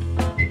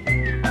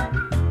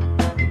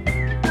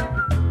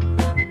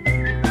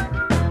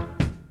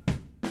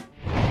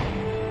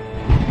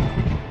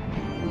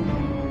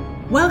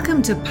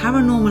 Welcome to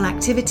Paranormal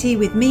Activity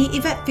with me,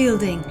 Yvette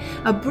Fielding,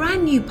 a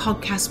brand new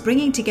podcast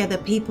bringing together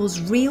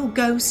people's real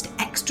ghost,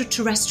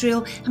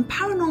 extraterrestrial and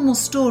paranormal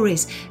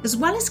stories, as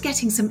well as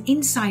getting some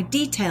inside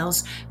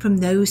details from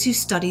those who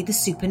study the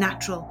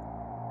supernatural.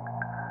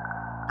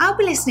 I'll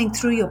be listening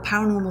through your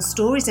paranormal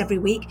stories every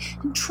week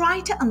and try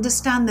to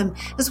understand them,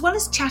 as well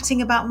as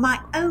chatting about my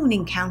own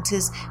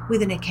encounters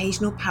with an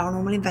occasional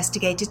paranormal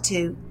investigator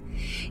too.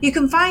 You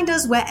can find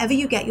us wherever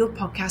you get your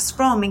podcasts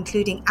from,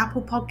 including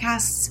Apple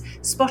Podcasts,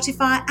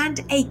 Spotify and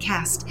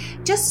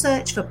Acast. Just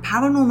search for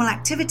Paranormal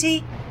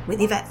Activity with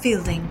Yvette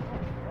Fielding.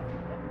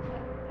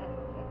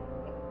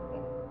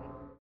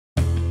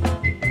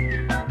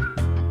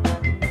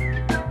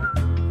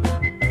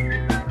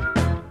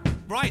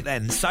 Right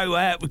then,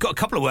 so we've got a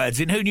couple of words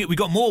in. Who knew? We've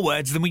got more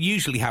words than we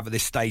usually have at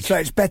this stage. So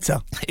it's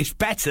better. It's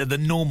better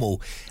than normal.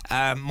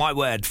 My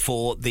word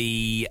for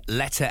the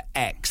letter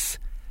X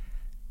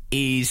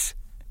is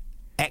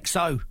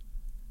XO.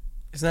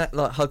 Isn't that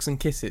like hugs and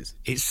kisses?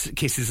 It's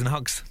kisses and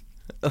hugs.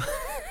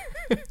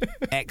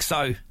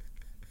 XO.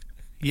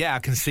 Yeah, I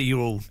can see you're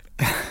all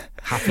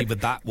happy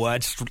with that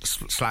word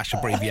slash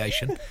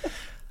abbreviation.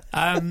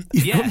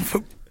 You've gone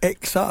for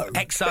XO.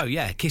 XO,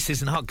 yeah,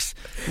 kisses and hugs.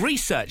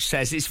 Research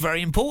says it's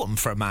very important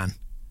for a man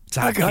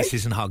to have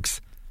kisses and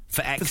hugs.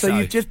 For XO. So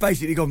you've just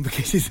basically gone for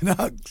kisses and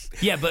hugs.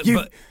 Yeah, but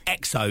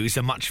XO is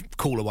a much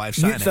cooler way of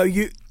saying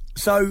it.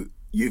 So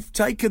you've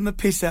taken the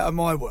piss out of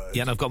my word.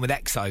 Yeah, and I've gone with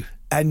XO.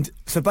 And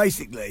so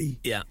basically,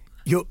 Yeah.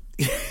 you're.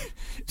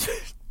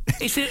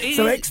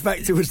 So X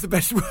Factor was the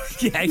best word.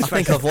 Yeah, I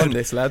think I've won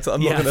this, lads.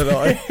 I'm not going to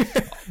lie.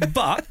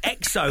 But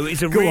XO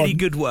is a really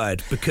good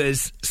word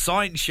because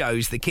science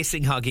shows that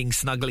kissing, hugging,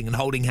 snuggling and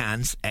holding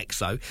hands,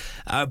 XO,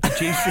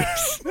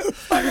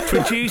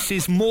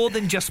 produces more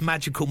than just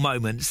magical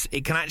moments.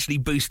 It can actually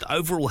boost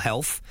overall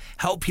health,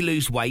 help you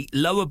lose weight,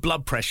 lower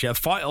blood pressure,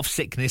 fight off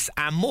sickness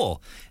and more.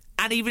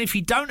 And even if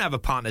you don't have a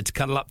partner to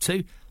cuddle up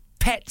to,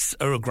 pets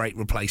are a great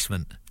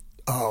replacement.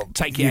 Oh,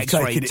 take your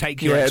X-ray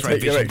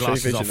vision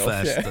glasses off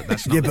first. Yeah.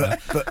 That's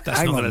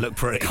not going to look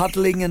pretty.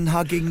 Cuddling and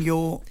hugging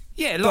your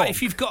like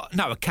if you've got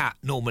a cat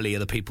normally are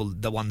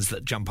the ones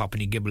that jump up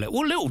and you give a little.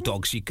 Well, little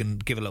dogs you can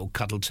give a little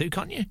cuddle to,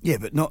 can't you? Yeah,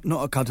 but not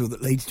a cuddle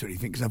that leads to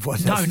anything. Because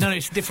otherwise, no,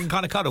 it's a different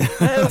kind of cuddle.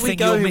 I think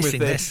you're missing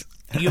this.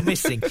 You're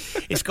missing.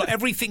 It's got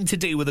everything to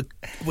do with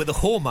a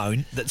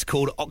hormone that's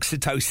called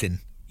oxytocin.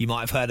 You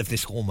might have heard of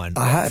this hormone.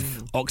 I have.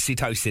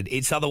 Oxytocin.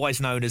 It's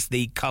otherwise known as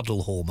the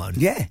cuddle hormone.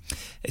 Yeah.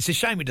 It's a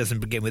shame it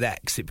doesn't begin with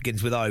X. It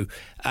begins with O.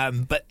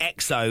 But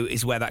XO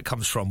is where that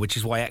comes from, which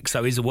is why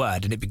XO is a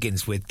word, and it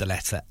begins with the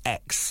letter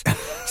X.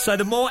 So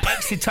the more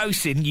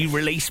oxytocin you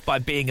release by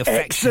being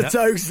affectionate...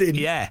 Oxytocin.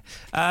 Yeah.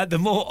 The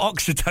more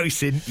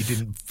oxytocin... You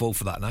didn't fall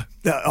for that, no?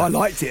 No, I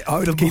liked it. I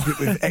would keep it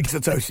with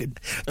oxytocin.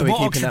 Are we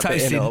keeping that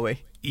bit in, are we?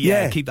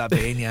 Yeah, keep that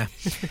bit in, yeah.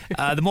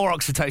 The more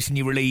oxytocin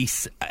you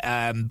release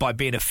by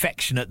being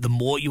affectionate, the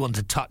more you want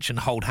to touch and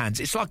hold hands.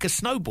 It's like a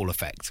snowball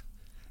effect.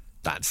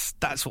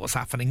 That's what's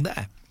happening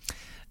there.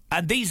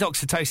 And these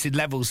oxytocin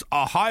levels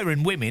are higher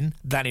in women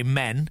than in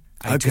men.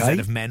 A to Z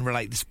of men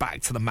relate this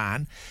back to the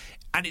man.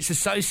 And it's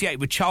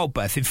associated with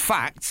childbirth. In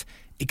fact,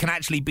 it can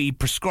actually be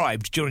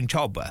prescribed during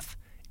childbirth.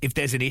 If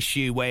there's an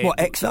issue where... What,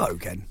 XO,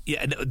 Ken?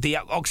 Yeah, the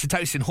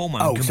oxytocin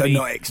hormone can be...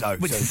 not XO.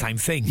 Which is the same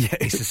thing. Yeah.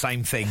 It's the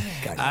same thing.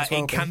 Okay,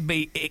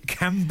 it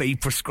can be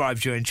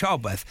prescribed during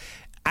childbirth.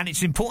 And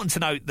it's important to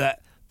note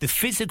that the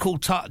physical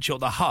touch or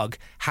the hug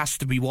has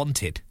to be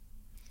wanted.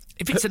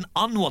 If it's an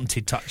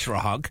unwanted touch or a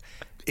hug...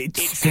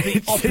 It's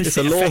the opposite. It's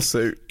a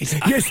lawsuit.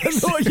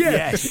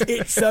 Yes.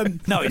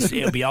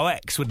 It'll be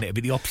OX, wouldn't it? It'll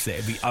be the opposite.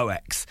 It'll be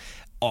OX.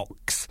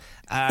 Ox.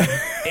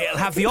 It'll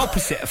have the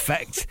opposite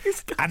effect,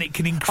 and it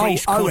can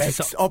increase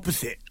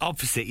cortisol.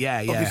 Opposite,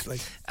 yeah.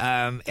 Obviously.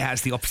 It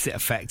has the opposite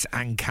effect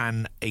and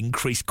can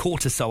increase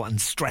cortisol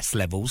and stress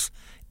levels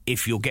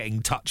if you're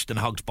getting touched and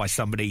hugged by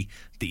somebody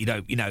that you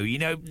don't,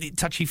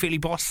 touchy-feely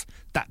boss,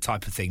 that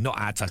type of thing. Not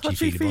our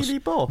touchy-feely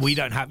boss. Boss? We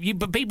don't have,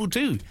 but people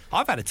do.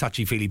 I've had a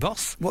touchy-feely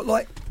boss. What,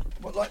 like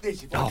What, like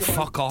this? Oh,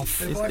 fuck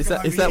off!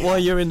 Is that why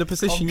you're in the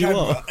position you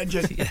are? And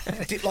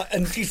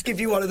just give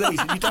you one of these,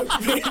 and you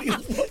don't really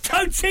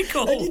don't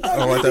tickle.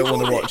 I don't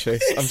want to watch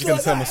this. I'm just going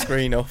to turn my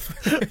screen off.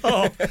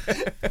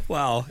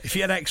 Well, if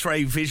you had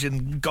X-ray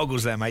vision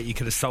goggles there, mate, you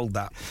could have sold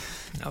that.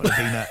 That would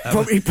have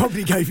been He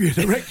probably gave you an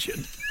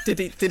erection. Did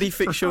he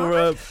fix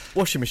your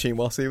washing machine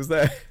whilst he was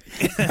there?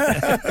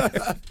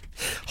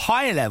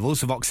 Higher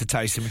levels of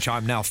oxytocin, which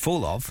I'm now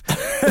full of,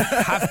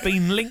 have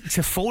been linked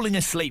to falling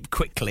asleep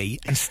quickly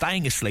and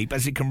staying asleep,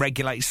 as it can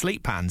regulate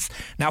sleep patterns.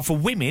 Now, for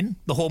women,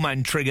 the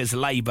hormone triggers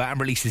labour and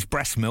releases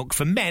breast milk.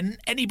 For men,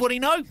 anybody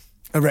know?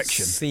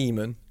 Erection.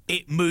 Semen.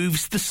 It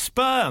moves the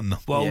sperm.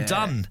 Well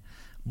done.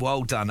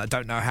 Well done. I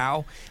don't know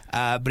how,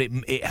 but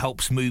it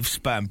helps move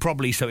sperm,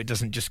 probably so it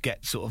doesn't just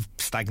get sort of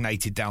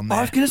stagnated down there.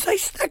 I was going to say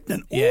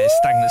stagnant. Yeah,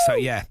 stagnant. So,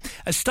 yeah.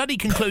 A study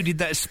concluded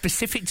that a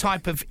specific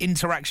type of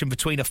interaction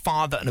between a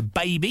father and a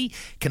baby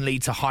can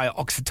lead to higher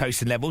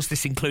oxytocin levels.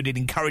 This included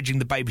encouraging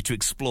the baby to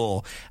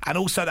explore. And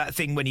also that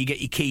thing when you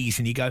get your keys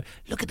and you go,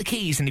 look at the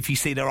keys. And if you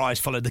see their eyes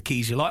follow the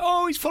keys, you're like,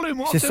 oh, he's following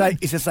what I'm doing.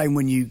 It's the same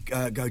when you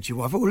go to your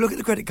wife, oh, look at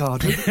the credit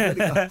card. Look at the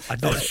credit card. I'm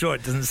not sure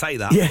it doesn't say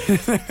that.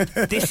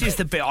 Yeah. This is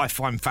the bit I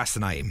find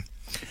fascinating.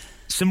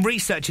 Some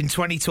research in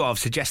 2012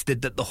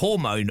 suggested that the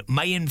hormone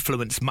may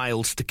influence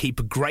males to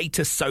keep a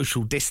greater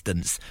social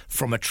distance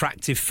from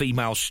attractive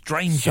female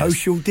strangers.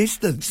 Social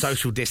distance.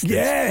 Social distance.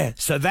 Yeah.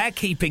 So they're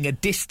keeping a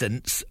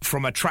distance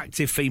from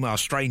attractive female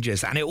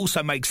strangers, and it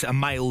also makes a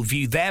male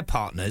view their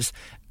partners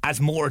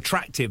as more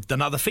attractive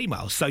than other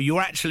females. So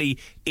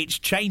it's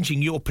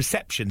changing your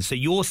perception. So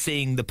you're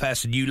seeing the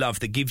person you love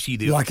that gives you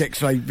the... Like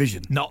X-ray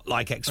vision. Not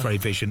like X-ray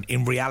vision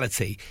in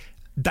reality.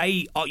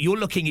 You're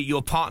looking at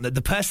your partner,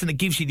 the person that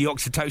gives you the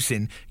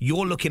oxytocin,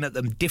 you're looking at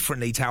them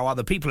differently to how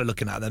other people are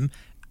looking at them,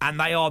 and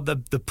they are the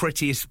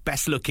prettiest,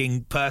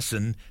 best-looking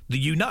person that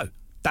you know.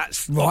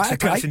 That's right,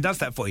 oxytocin does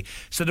that for you.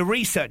 So the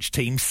research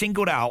team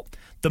singled out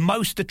the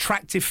most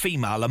attractive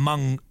female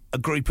among a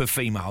group of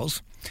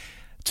females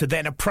to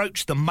then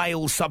approach the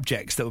male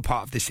subjects that were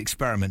part of this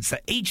experiment. So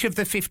each of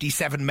the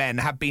 57 men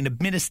had been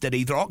administered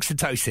either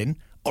oxytocin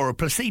or a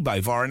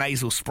placebo via a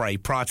nasal spray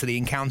prior to the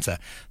encounter.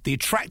 The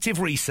attractive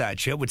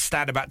researcher would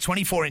stand about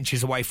 24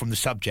 inches away from the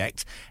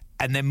subject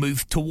and then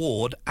move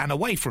toward and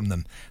away from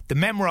them. The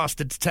men were asked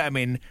to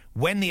determine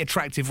when the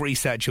attractive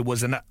researcher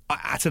was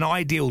at an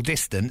ideal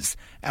distance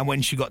and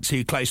when she got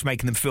too close,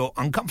 making them feel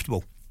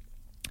uncomfortable.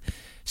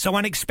 So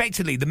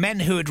unexpectedly, the men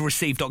who had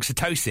received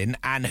oxytocin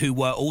and who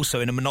were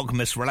also in a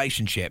monogamous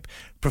relationship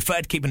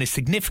preferred keeping a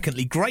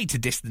significantly greater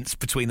distance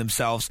between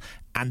themselves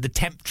and the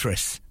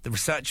temptress, the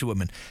researcher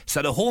woman.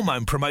 So the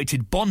hormone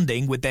promoted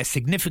bonding with their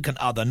significant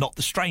other, not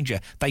the stranger.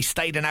 They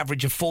stayed an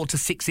average of 4 to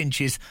 6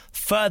 inches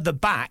further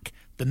back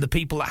than the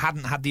people that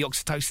hadn't had the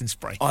oxytocin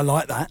spray. I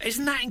like that.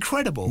 Isn't that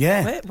incredible?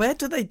 Yeah. Where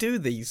do they do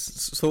these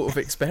sort of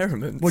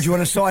experiments? Well, do you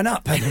want to sign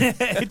up?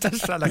 It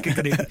does sound like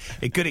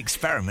a good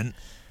experiment.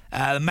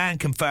 The man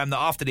confirmed that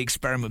after the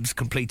experiment was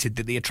completed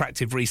that the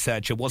attractive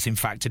researcher was in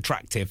fact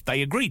attractive.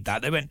 They agreed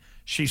that. They went,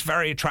 she's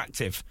very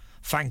attractive.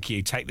 Thank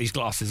you. Take these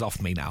glasses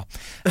off me now.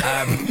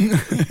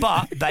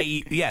 But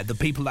the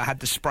people that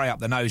had the spray up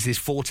the nose is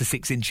 4 to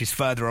 6 inches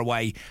further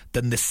away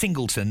than the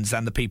singletons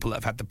and the people that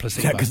have had the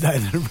placebo. Yeah, because they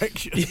had an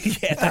erection.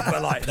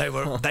 Yeah, they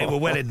were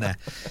well in there.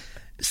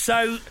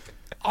 So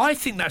I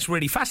think that's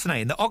really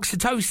fascinating that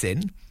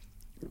oxytocin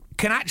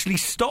can actually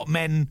stop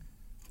men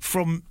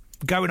from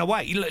going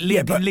away,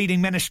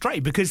 leading men astray,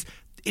 because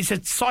it's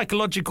a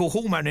psychological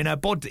hormone in our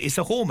body. It's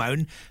a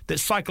hormone that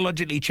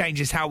psychologically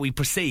changes how we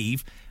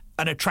perceive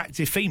an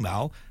attractive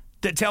female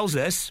that tells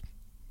us,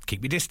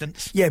 keep your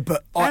distance. Yeah,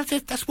 but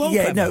that's well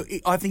clever. No,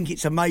 I think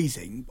it's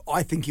amazing.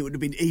 I think it would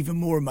have been even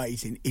more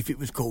amazing if it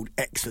was called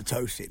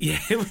exotocin. Yeah,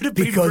 it would have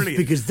been brilliant.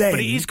 Because then... But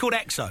it is called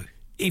exo.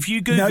 If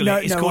you Google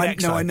it's called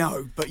exo. No, I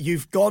know, but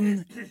you've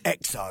gone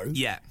exo.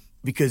 Yeah.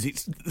 Because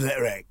it's the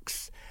letter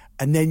X.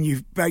 And then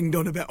you've banged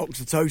on about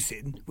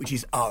oxytocin, which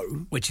is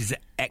O. Which is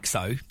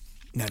exo.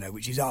 No,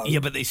 which is O. Yeah,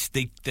 but the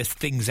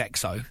thing's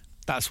exo.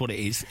 That's what it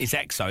is. It's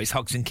exo. It's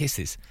hugs and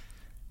kisses.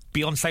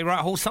 Beyonce wrote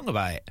a whole song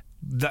about it.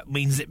 That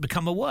means it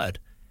become a word.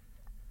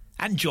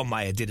 And John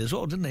Mayer did as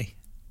well, didn't he?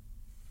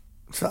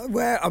 So,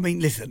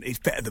 listen, it's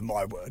better than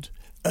my word.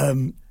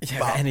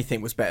 But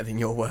anything was better than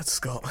your word,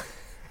 Scott.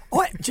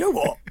 Do you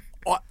know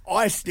what?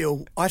 I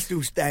still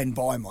stand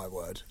by my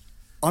word.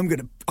 I'm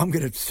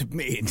gonna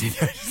submit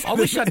it. I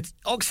wish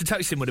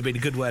oxytocin would have been a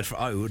good word for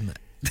O, wouldn't it?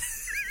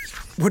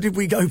 What did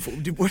we go for?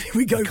 What did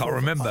we go for? I can't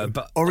remember,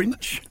 but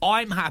orange.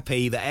 I'm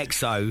happy that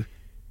XO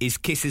is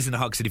kisses and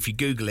hugs, and if you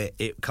Google it,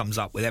 it comes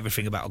up with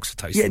everything about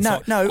oxytocin.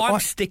 Yeah, I'm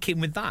sticking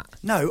with that.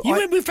 No, you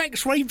went with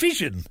X-ray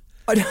vision.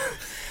 I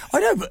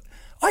know, but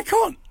I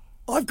can't.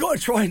 I've got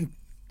to try and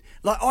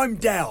I'm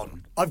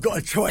down. I've got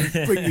to try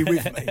and bring you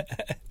with me.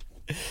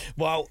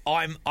 Well,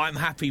 I'm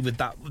happy with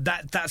that.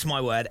 That's my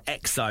word,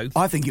 exo.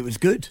 I think it was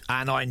good,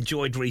 and I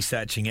enjoyed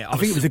researching it. I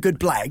think it was a good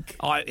blag.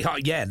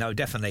 Yeah, no,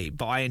 definitely.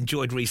 But I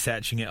enjoyed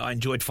researching it. I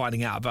enjoyed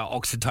finding out about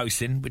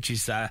oxytocin, which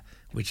is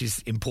which is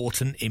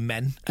important in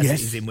men as it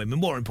is in women.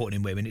 More important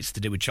in women. It's to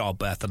do with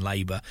childbirth and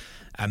labour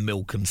and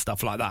milk and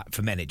stuff like that.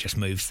 For men, it just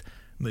moves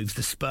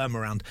the sperm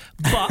around.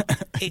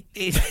 But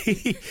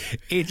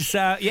it's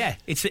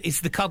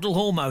the cuddle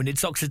hormone.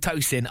 It's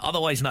oxytocin,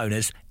 otherwise known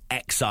as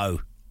XO.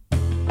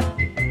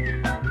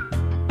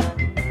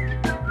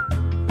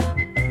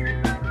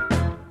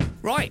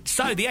 Right,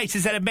 so the A to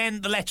Z of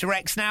men, the letter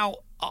X. Now,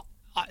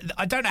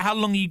 I don't know how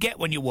long you get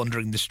when you're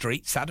wandering the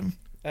streets, Adam.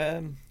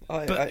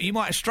 But you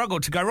might have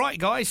struggled to go, right,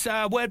 guys,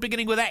 word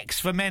beginning with X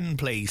for men,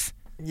 please.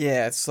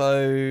 Yeah,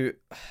 so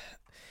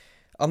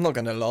I'm not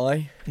going to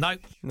lie. No,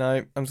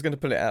 I'm just going to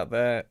put it out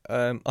there.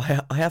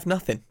 I have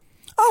nothing.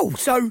 Oh,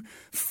 so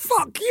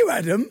fuck you,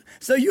 Adam.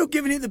 So you're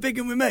giving it the big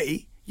one with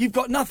me? You've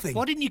got nothing.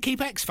 Why didn't you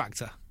keep X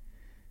Factor?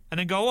 And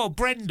then go,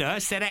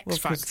 Brenda said X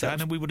Factor, and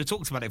then we would have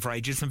talked about it for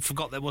ages and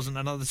forgot there wasn't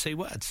another 2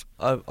 words.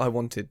 I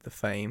wanted the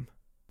fame.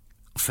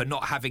 For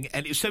not having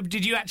any. So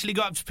did you actually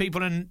go up to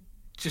people and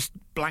just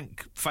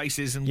blank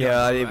faces and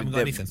I haven't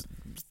got anything?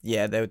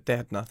 Yeah, they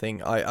had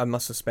nothing. I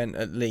must have spent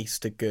at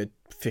least a good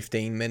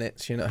 15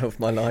 minutes, of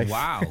my life.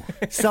 Wow.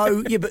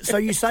 So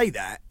you say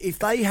that if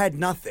they had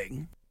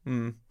nothing,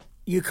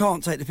 you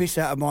can't take the piss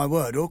out of my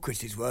word or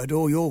Chris's word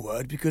or your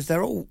word because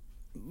they're all.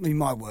 I mean,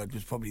 my word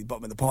was probably the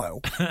bottom of the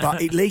pile,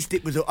 but at least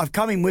it was. I've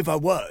come in with a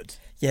word.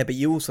 Yeah, but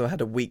you also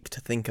had a week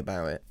to think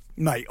about it,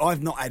 mate.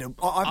 I've not had.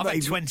 I've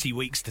had 20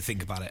 weeks to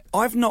think about it.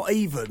 I've not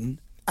even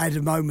had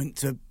a moment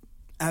to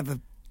have a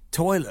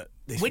toilet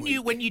this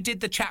week. When you did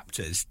the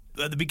chapters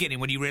at the beginning,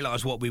 when you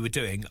realised what we were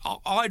doing,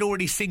 I'd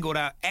already singled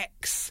out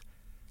X,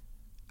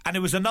 and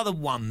there was another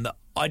one that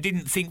I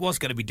didn't think was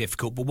going to be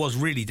difficult, but was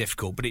really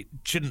difficult, but it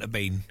shouldn't have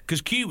been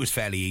because Q was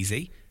fairly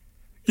easy.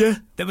 Yeah.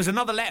 There was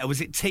another letter, was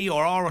it T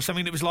or R or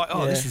something that was like,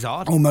 this is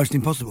hard. Almost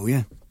impossible,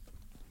 yeah.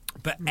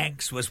 But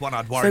X was one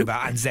I'd worried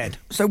about, and Z.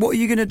 So what are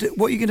you going to do?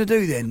 What are you going to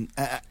do then,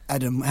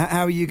 Adam?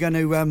 How are you going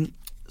to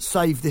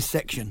save this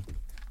section?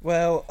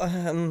 Well,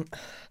 I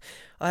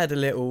had a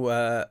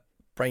little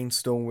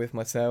brainstorm with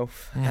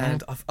myself,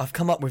 and I've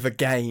come up with a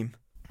game.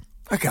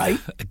 Okay.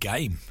 A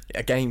game?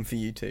 A game for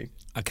you two.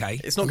 Okay.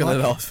 It's not going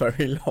to last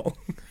very long.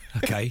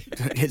 Okay.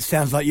 It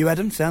sounds like you,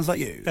 Adam. Sounds like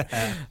you.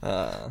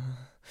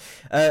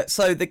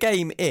 So the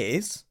game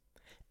is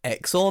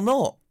X or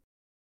not.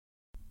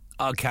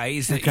 Okay,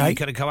 you're going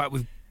to come up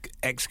with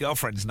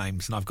ex-girlfriends'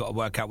 names and I've got to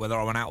work out whether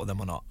I went out with them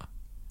or not?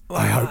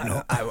 I hope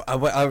not.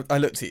 I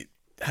looked at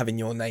having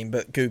your name,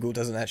 but Google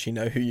doesn't actually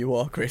know who you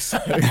are, Chris. So.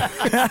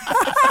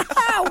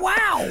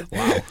 Wow.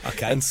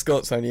 Okay. And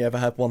Scott's only ever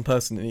had one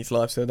person in his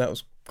life, so that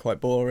was quite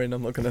boring,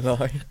 I'm not going to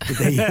lie.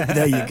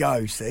 There you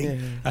go, see?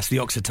 Yeah. That's the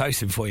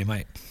oxytocin for you,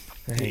 mate.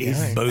 It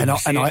is. Boom.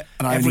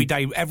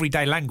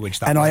 Everyday language.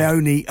 And I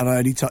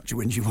only touch her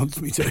when she wants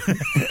me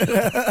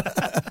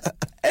to.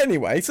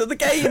 Anyway, so the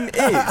game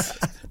is.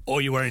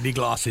 Or you're wearing any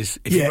glasses.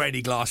 If you wear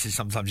any glasses,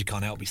 sometimes you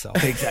can't help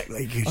yourself.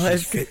 Exactly.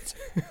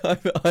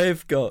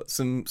 I've got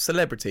some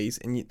celebrities,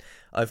 and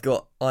I've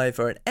got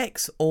either an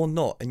X or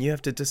not, and you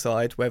have to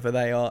decide whether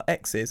they are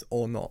X's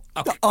or not.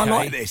 Okay. I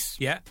like this.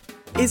 Yeah.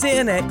 Is it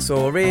an X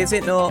or is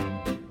it not?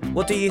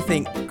 What do you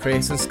think,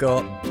 Chris and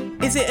Scott?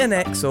 Is it an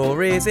X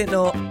or is it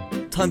not?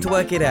 Time to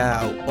work it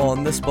out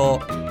on the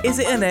spot. Is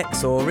it an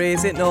X or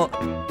is it not?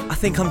 I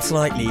think I'm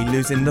slightly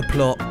losing the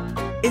plot.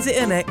 Is it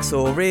an X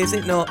or is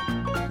it not?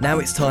 Now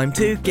it's time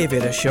to give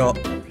it a shot.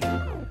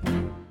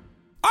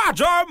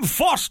 Adam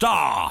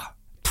Foster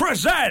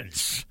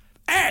presents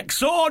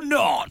X or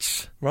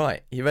Not.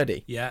 Right, you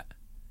ready? Yeah.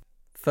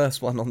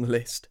 First one on the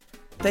list.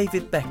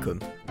 David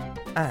Beckham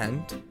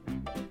and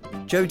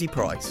Jodie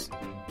Price.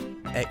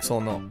 X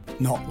or not?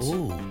 Not.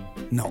 Ooh.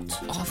 Not.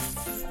 I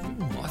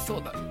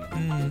thought that.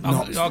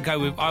 I'll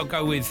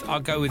go with.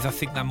 I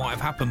think that might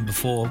have happened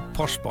before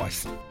Posh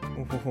Spice.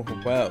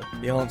 Well,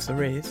 the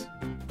answer is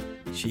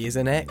she is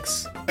an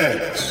X.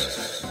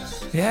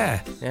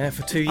 Yeah. Yeah,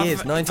 for 2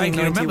 years,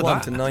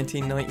 1991 to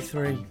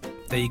 1993.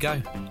 There you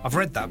go. I've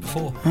read that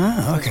before.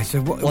 Ah, okay.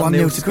 So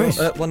 1-0 to Chris.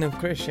 1-0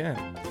 Chris, yeah.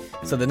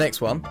 So the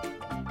next one,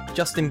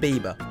 Justin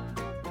Bieber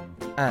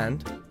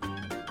and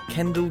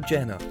Kendall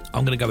Jenner.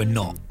 I'm going to go with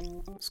not.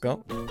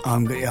 Scott?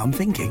 I'm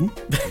thinking.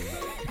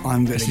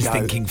 This is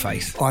thinking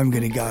face. I'm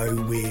going to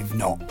go with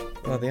not.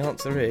 Well, the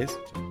answer is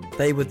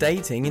they were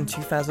dating in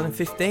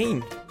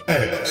 2015.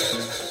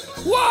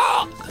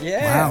 What?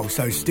 Yeah. Wow,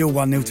 so still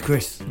 1-0 to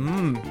Chris.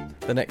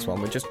 The next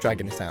one, we're just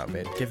dragging this out a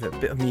bit. Give it a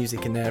bit of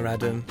music in there,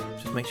 Adam.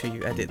 Just make sure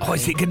you edit that. Oh,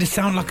 is it going to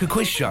sound like a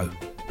quiz show?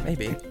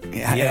 Maybe.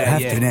 Yeah, it'll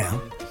have to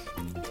now.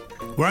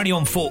 We're only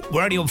on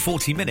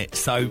 40 minutes,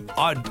 so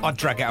I'd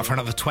drag it out for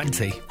another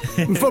 20.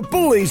 For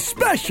Bully's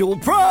special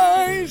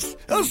prize,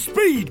 a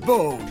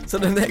speedboat. So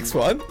the next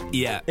one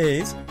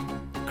is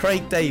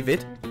Craig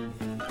David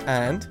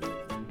and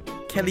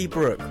Kelly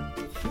Brook.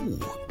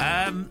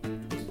 I'm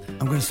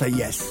going to say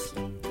yes.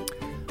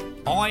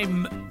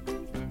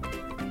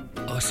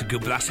 That's a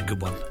good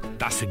one.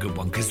 That's a good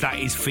one, because that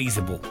is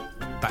feasible.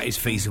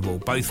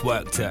 Both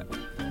worked at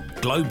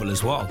Global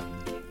as well.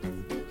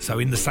 So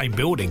in the same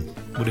building,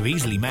 would have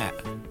easily met.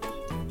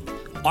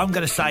 I'm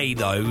going to say,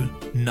 though,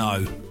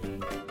 no.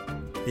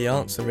 The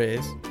answer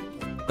is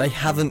they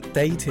haven't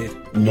dated.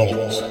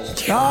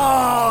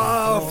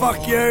 Oh,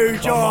 fuck you,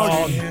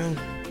 John.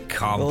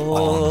 Come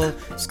on.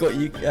 Scott,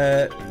 you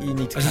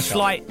need to.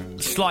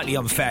 It's slightly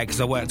unfair because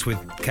I worked with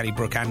Kelly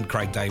Brook and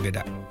Craig David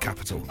at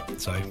Capital,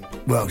 so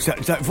Well, so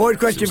void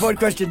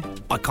question.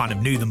 I kind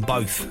of knew them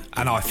both,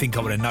 and I think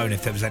I would have known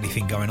if there was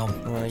anything going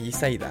on. Well, you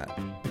say that.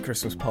 The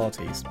Christmas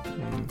parties.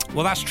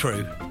 Well, that's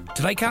true.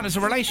 Do they count as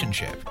a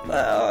relationship?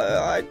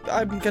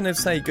 I'm going to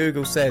say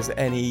Google says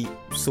any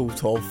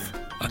sort of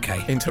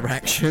Okay.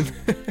 interaction.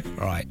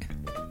 Right.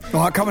 All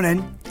right, coming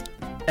in.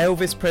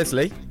 Elvis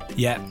Presley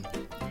Yeah.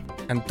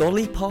 and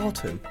Dolly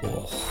Parton.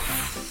 Oh.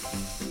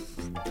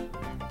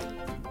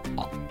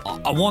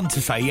 I want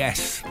to say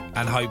yes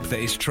and hope that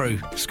it's true.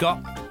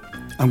 Scott?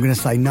 I'm going to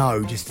say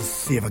no just to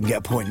see if I can get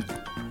a point.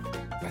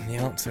 And the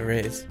answer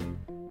is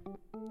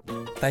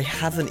they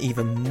haven't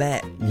even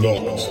met.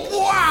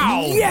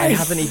 Wow! Yes! They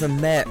haven't even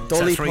met.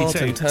 Dolly 3-2?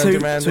 Parton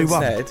turned around and 2-1.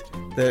 said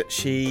that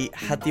she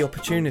had the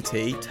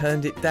opportunity,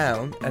 turned it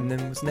down, and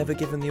then was never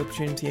given the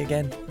opportunity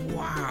again.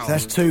 Wow. So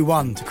that's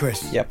 2-1 to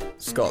Chris. Yep.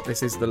 Scott,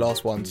 this is the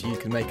last one, so you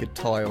can make a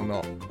tie or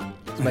not.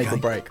 It's make or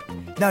Okay. break.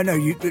 No,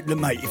 look,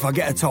 mate, if I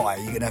get a tie,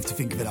 you're going to have to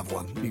think of another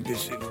one.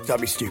 Don't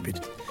be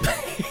stupid.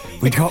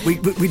 We can't, we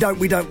do wins. We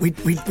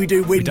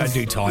don't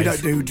do ties. We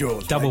don't do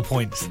draws. Double mate.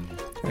 points.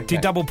 Okay. Do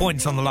double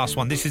points on the last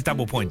one. This is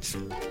double points.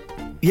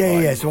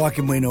 Yeah, so I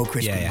can win or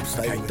Chris Yeah, can yeah.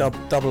 stay Okay, with.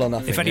 double or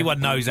nothing. If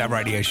anyone knows our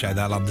radio show,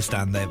 they'll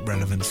understand the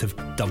relevance of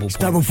double points.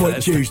 Double point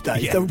Thursday. Tuesday.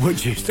 Yeah. Double point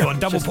Tuesday. Go on,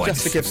 double just, points.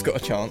 just to give Scott a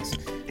chance.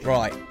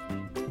 Right.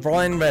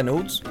 Ryan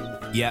Reynolds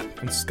Yeah.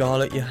 and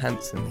Scarlett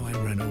Johansson.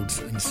 Ryan Reynolds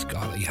and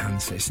Scarlett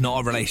Johansson. It's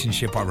not a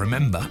relationship I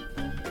remember.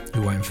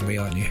 You're waiting for me,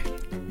 aren't you?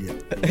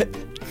 Yeah.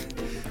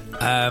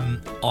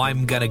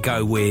 I'm going to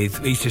go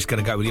with... He's just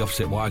going to go with the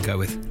opposite of what I go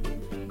with.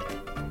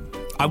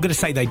 I'm going to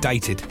say they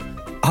dated.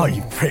 Oh,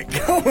 you prick.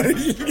 I'm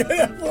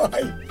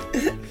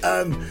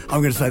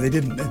going to say they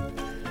didn't then.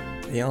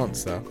 The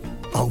answer.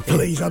 Oh,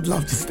 please, I'd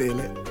love to steal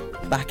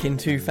it. Back in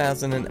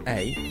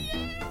 2008,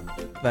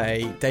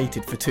 they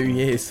dated for 2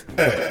 years.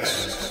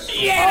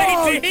 Yeah,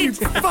 Oh, you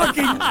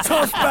fucking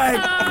toss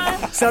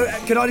bag. So,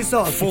 can I just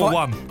ask?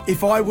 4-1.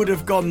 If I would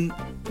have gone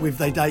with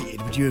they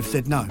dated, would you have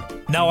said no?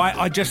 No,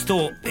 I just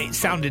thought it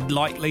sounded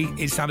likely.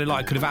 It sounded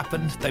like it could have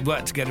happened. They've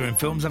worked together in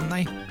films, haven't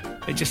they?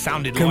 It just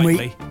sounded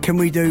likely. Can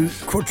we do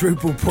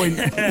quadruple point?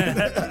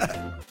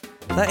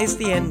 That is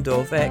the end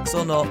of X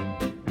or Not.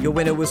 Your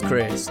winner was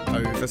Chris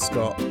over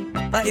Scott.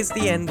 That is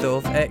the end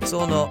of X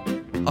or Not.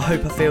 I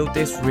hope I filled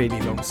this really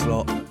long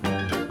slot.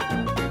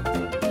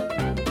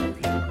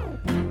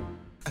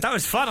 That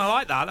was fun. I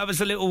like that. That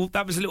was a little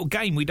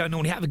game. We don't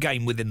normally have a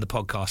game within the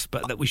podcast,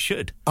 but that we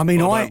should. I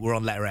mean, Although we're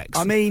on letter X.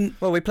 I mean,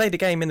 Well, we played a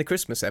game in the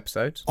Christmas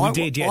episode. we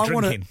did, yeah,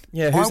 drinking.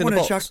 Yeah, who's in the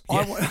box?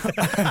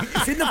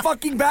 It's in the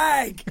fucking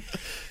bag.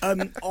 I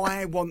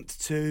just want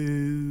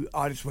to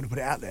put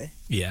it out there.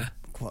 Yeah,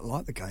 I quite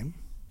like the game.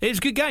 it was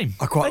a good game.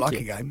 I quite Thank like you.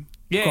 a game.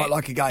 Yeah, Quite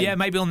like a game. Yeah,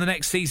 maybe on the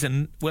next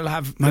season we'll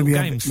have Maybe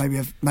little have,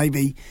 games.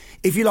 maybe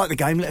if you like the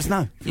game, let us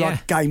know. If you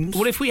like games.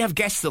 Well, if we have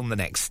guests on the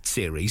next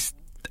series,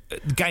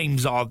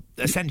 games are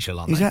essential,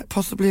 aren't Is they? that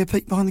possibly a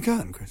peek behind the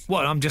curtain, Chris?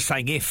 Well, I'm just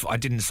saying if. I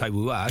didn't say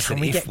we were. I said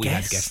we if get we had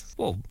guests? guests.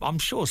 Well, I'm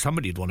sure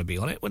somebody'd want to be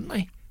on it, wouldn't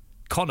they?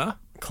 Connor.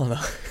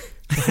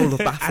 All of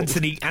baffled.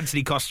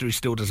 Anthony Costa, who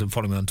still doesn't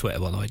follow me on Twitter,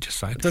 by the way, just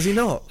saying. Does he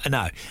not?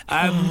 No.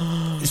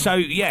 So,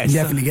 yes.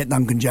 Definitely get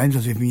Duncan James. I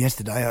was with him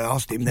yesterday. I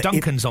asked him that.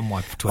 Duncan's on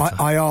my Twitter.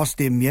 I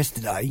asked him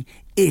yesterday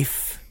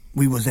if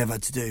we was ever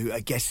to do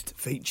a guest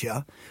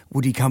feature,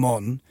 would he come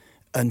on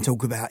and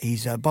talk about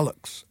his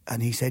bollocks?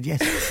 And he said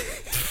yes.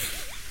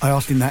 I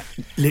asked him that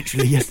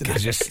literally yesterday. Can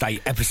I just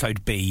state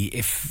episode B,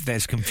 if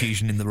there's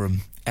confusion in the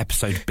room,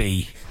 episode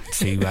B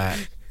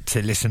to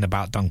listen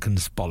about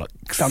Duncan's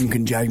bollocks.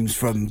 Duncan James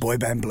from Boy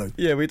Band Blue.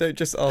 Yeah, we don't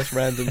just ask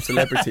random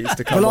celebrities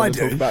to come Well, on I and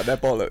talk do. about their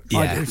bollocks.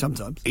 I do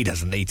sometimes. He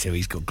doesn't need to.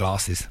 He's got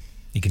glasses.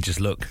 You can just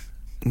look.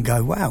 And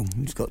go, wow,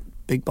 he's got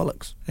big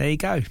bollocks. There you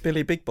go.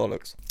 Billy Big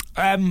Bollocks.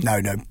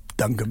 No,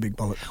 Duncan Big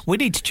Bollocks. We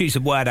need to choose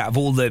a word out of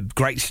all the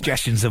great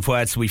suggestions of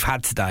words we've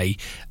had today.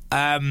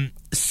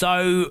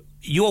 So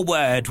your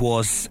word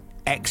was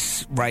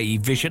X-ray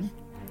vision,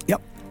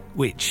 Yep.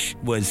 which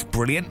was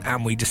brilliant,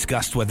 and we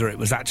discussed whether it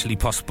was actually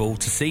possible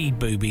to see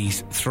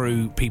boobies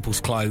through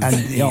people's clothes And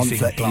the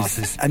using answer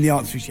glasses. is, and the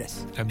answer is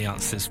yes. And the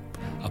answer's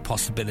a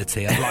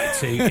possibility. I'd like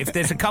to, if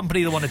there's a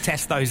company that want to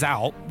test those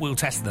out, we'll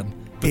test them,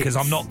 because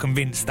I'm not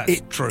convinced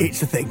that's true.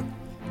 It's a thing.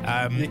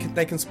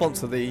 They can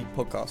sponsor the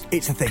podcast.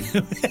 It's a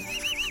thing.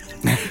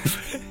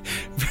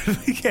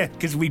 Yeah,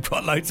 because we've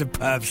got loads of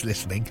pervs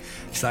listening,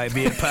 so it'd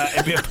be a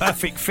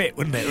perfect fit,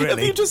 wouldn't it?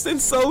 Really. You just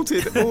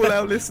insulted all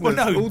our listeners,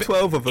 all but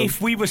 12 of them.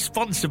 If we were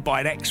sponsored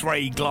by an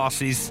X-ray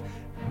glasses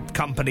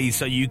company,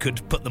 so you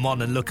could put them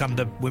on and look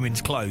under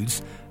women's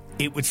clothes,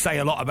 it would say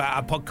a lot about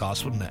our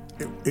podcast, wouldn't it?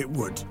 It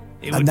would.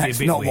 It would And be a that's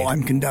bit not weird. what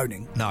I'm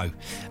condoning. No.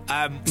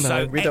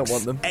 No, we don't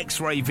want them.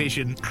 X-ray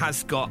vision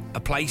has got a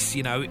place,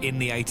 in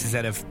the A to Z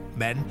of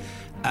men.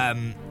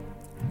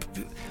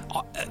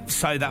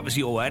 So that was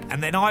your word.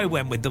 And then I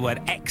went with the word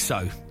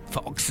exo.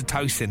 for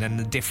oxytocin and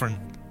the different.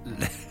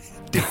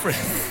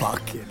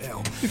 Fucking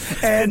hell.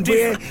 And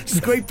we're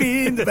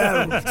scraping the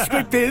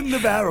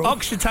barrel.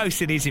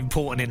 Oxytocin is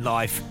important in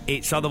life.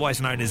 It's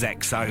otherwise known as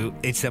EXO.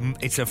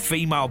 It's a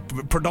female,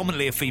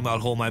 predominantly a female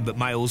hormone, but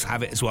males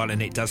have it as well,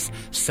 and it does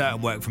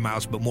certain work for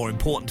males, but more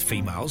important to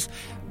females.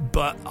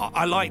 But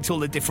I liked all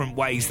the different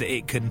ways that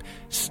it can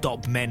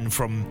stop men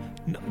from,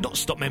 not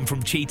stop men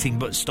from cheating,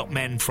 but stop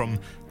men from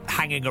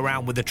hanging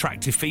around with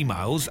attractive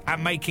females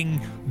and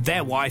making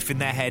their wife in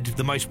their head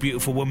the most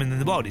beautiful woman in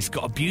the world. It's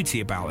got a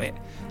beauty about it.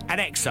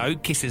 And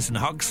EXO, Kisses and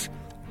Hugs,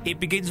 it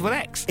begins with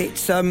X.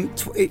 It's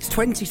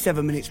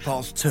 27 minutes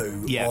past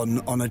 2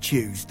 on a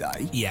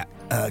Tuesday. Yeah.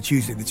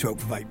 Tuesday the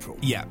 12th of April.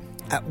 Yeah.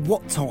 At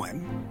what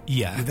time,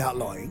 without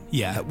lying,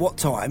 at what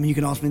time, and you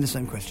can ask me the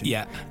same question,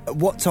 at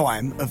what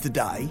time of the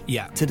day,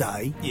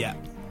 today,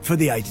 for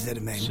the A to Z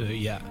of Men,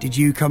 did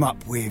you come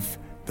up with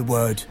the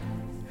word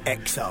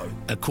EXO?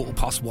 At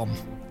 1:15.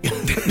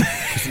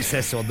 Because it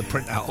says so on the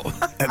printout.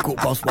 At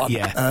 1:15?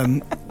 Yeah.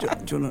 Do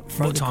you want to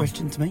throw the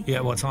question to me? Yeah,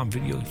 what time for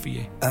you?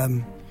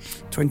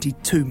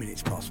 22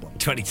 minutes past 1.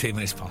 22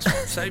 minutes past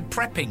 1. So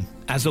prepping,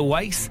 as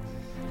always.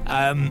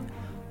 I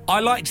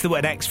liked the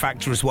word X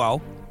Factor as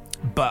well,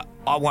 but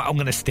I'm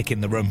going to stick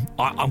in the room.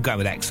 I'm going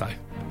with EXO.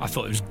 I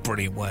thought it was a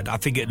brilliant word. I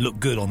think it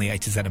looked good on the A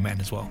to Z of Men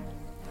as well.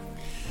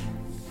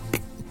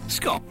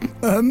 Scott?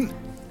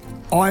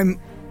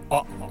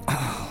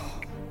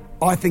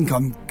 I think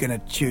I'm going to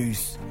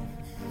choose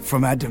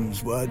from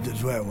Adam's word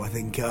as well. I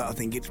think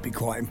it'd be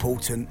quite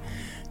important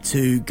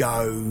to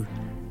go.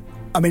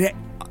 I mean,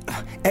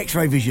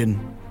 X-ray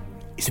vision.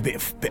 It's a bit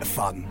of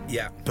fun.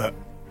 Yeah. But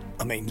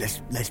I mean,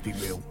 let's be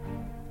real.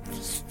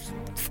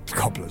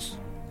 Cobblers.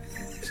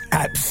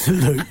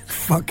 Absolute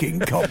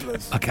fucking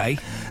cobblers. Okay.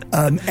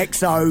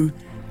 EXO.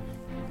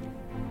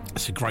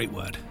 That's a great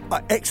word.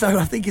 EXO,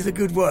 I think, is a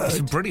good word. It's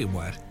a brilliant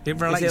word. It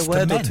relates is it a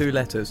word to men. or 2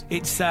 letters?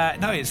 It's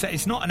no,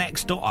 it's not an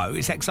X.O.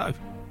 It's EXO.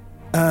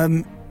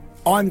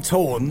 I'm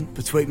torn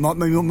between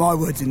my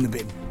words in the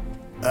bin.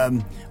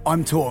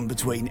 I'm torn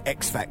between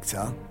X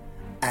Factor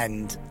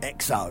and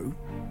EXO.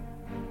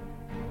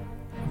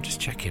 I'm just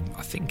checking.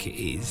 I think it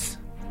is.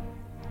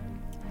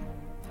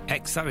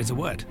 EXO is a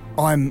word.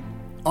 I'm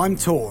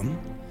torn.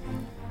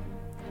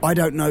 I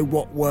don't know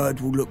what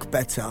word will look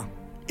better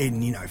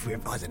in, if we,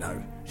 I don't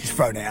know, just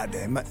throwing it out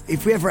there.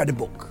 If we ever had a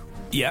book,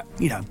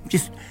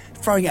 just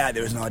throwing it out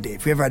there as an idea.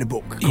 If we ever had a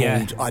book called,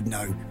 I don't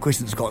know, Chris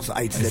and Scott's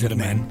A to Z of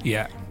Men.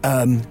 Yeah.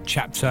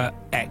 Chapter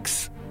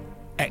X,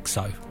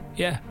 EXO.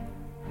 Yeah.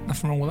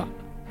 Nothing wrong with that.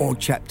 Or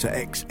Chapter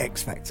X,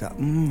 X Factor.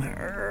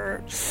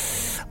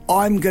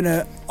 I'm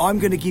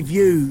gonna give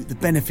you the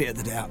benefit of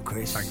the doubt,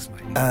 Chris. Thanks,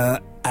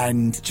 mate.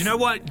 And do you know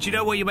what? Do you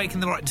know why you're making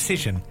the right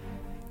decision?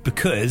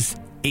 Because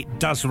it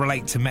does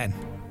relate to men.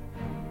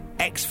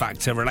 X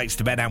Factor relates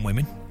to men and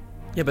women.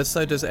 Yeah, but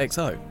so does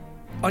EXO.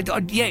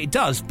 Yeah, it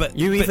does. But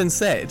you even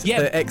said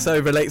that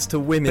EXO relates to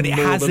women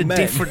more than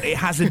men. It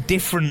has a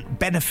different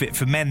benefit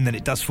for men than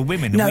it does for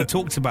women, and we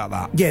talked about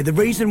that. Yeah, the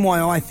reason why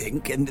I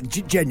think, and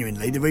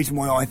genuinely, the reason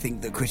why I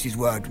think that Chris's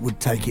word would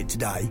take it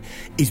today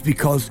is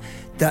because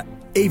that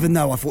even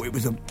though I thought it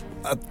was a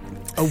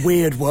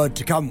weird word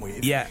to come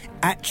with,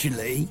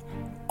 actually,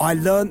 I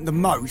learnt the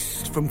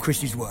most from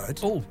Chris's word.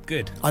 Oh,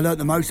 good. I learnt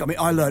the most. I mean,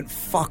 I learnt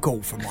fuck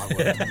all from my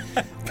word.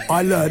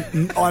 I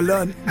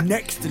learnt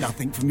next to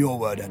nothing from your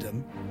word,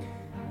 Adam.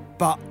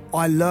 But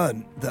I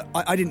learnt that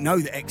I didn't know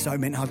that EXO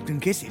meant hugs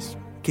and kisses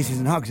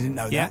and hugs. I didn't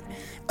know that.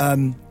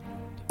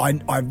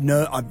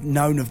 I've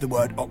known of the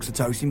word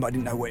oxytocin, but I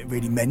didn't know what it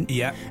really meant.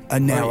 Yeah.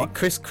 And now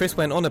Chris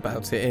went on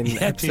about it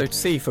in episode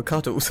C for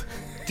Cuddles.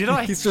 Did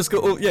I? He's just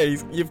got all. Yeah,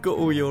 you've got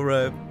all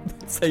your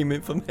same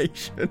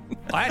information.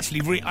 I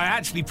actually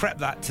prepped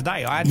that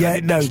today. I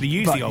didn't actually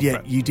use the old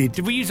prep. You did.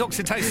 Did we use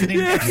oxytocin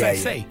in episode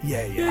C?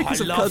 Yeah. I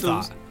love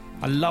that.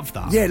 I love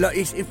that. Yeah, like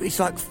it's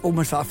like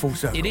almost like a full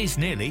circle. It is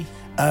nearly.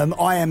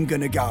 I am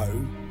going to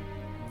go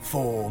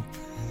for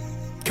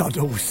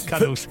cuddles.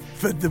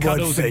 For the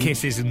cuddles word and C.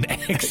 kisses and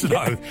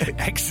EXO.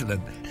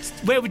 Excellent.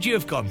 Where would you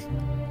have gone,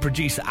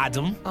 producer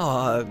Adam?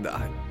 I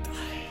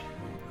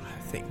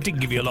think didn't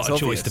give you a lot of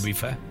choice, to be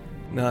fair.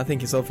 No, I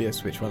think it's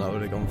obvious which one I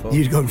would have gone for.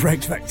 You'd have gone for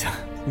X Factor.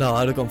 No,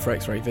 I'd have gone for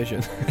X-ray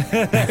vision.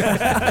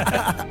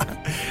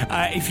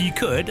 If you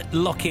could,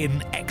 lock in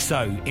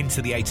EXO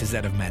into the A to Z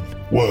of Men.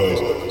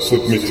 Word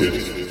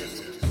submitted.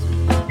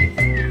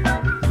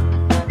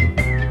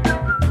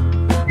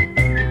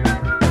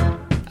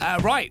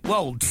 Right,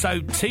 well, so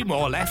 2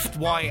 more left,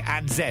 Y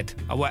and Z.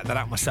 I worked that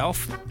out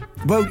myself.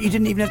 Well, you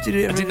didn't even have to do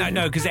it. I didn't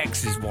know, because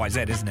X is Y,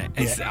 Z, isn't it?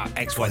 It's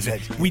X, Y, Z.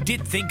 We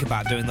did think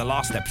about doing the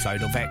last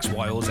episode of X,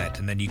 Y or Z,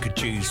 and then you could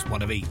choose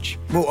one of each.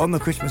 Well, on the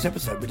Christmas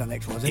episode, we've done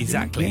X, Y, Z.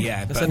 Exactly,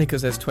 yeah. That's only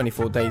because there's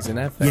 24 days in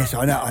Advent. Yes,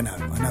 I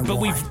know.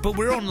 But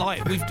we're on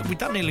we've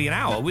done nearly an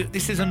hour.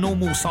 This is a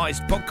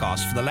normal-sized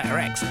podcast for the letter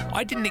X.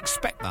 I didn't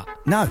expect that.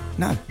 No,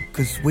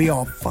 because we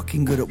are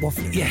fucking good at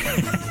waffling. Yeah.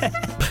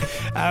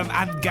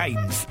 And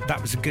games.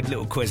 That was a good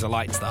little quiz. I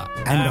liked that.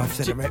 And I've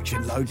said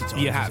erection loads of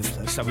times. You have.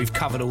 So we've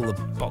covered all the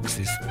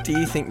boxes. Do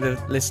you think the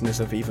listeners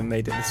have even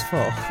made it this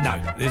far? No,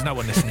 there's no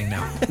one listening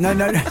now. No.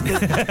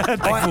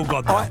 They've all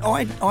gone now.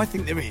 I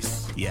think there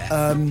is. Yeah.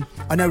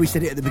 I know we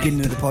said it at the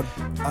beginning of the pod.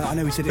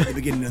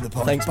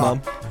 Thanks,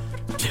 Mum.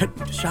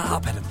 Shut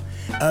up, Adam.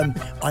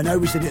 I know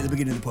we said it at the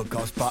beginning of the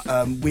podcast, but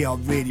we are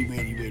really,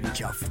 really, really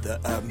chuffed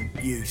that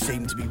you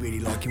seem to be really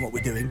liking what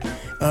we're doing.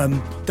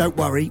 Don't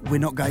worry, we're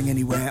not going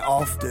anywhere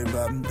after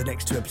the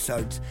next 2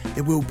 episodes.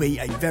 There will be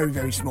a very,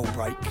 very small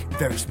break.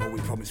 Very small, we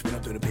promise. We're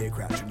not doing a beer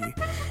crouch on you.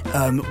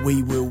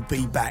 We will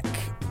be back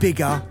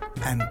bigger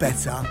and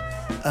better.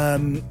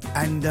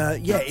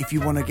 If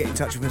you want to get in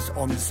touch with us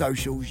on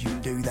socials, you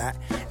can do that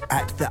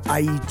at the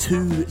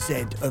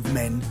A2Z of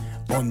Men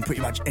on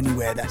pretty much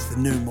anywhere. That's the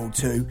numeral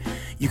 2.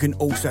 You can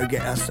also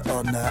get us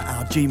on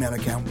our Gmail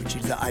account, which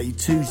is the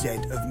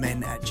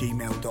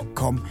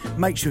A2Zofmen@gmail.com.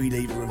 Make sure you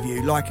leave a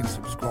review, like and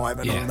subscribe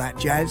and all that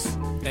jazz.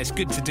 It's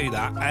good to do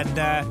that. And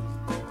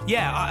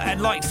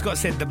and like Scott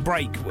said, the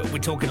break, we're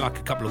talking like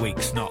a couple of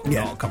weeks, not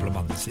a couple of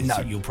months.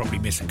 You'll probably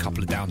miss a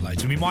couple of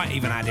downloads. And we might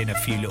even add in a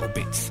few little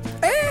bits.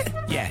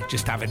 Yeah,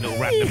 just having little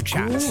random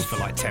chats for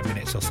like 10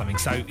 minutes or something.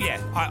 So,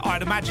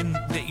 I'd imagine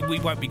that we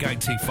won't be going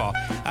too far.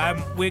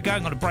 We're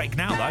going on a break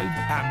now, though,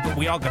 but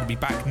we are going to be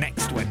back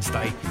next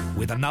Wednesday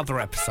with another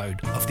episode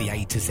of the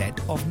A to Z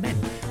of Men.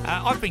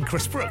 I've been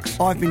Chris Brooks.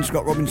 I've been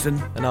Scott Robinson.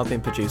 And I've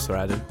been producer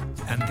Adam.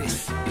 And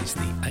this is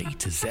the A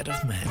to Z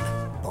of Men.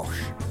 Bosh.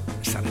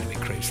 It sounded a bit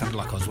creepy. It sounded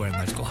like I was wearing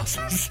those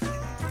glasses.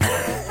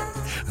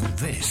 And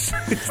this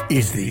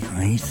is the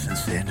A to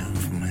Z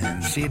of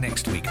Men. See you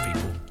next week,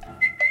 people.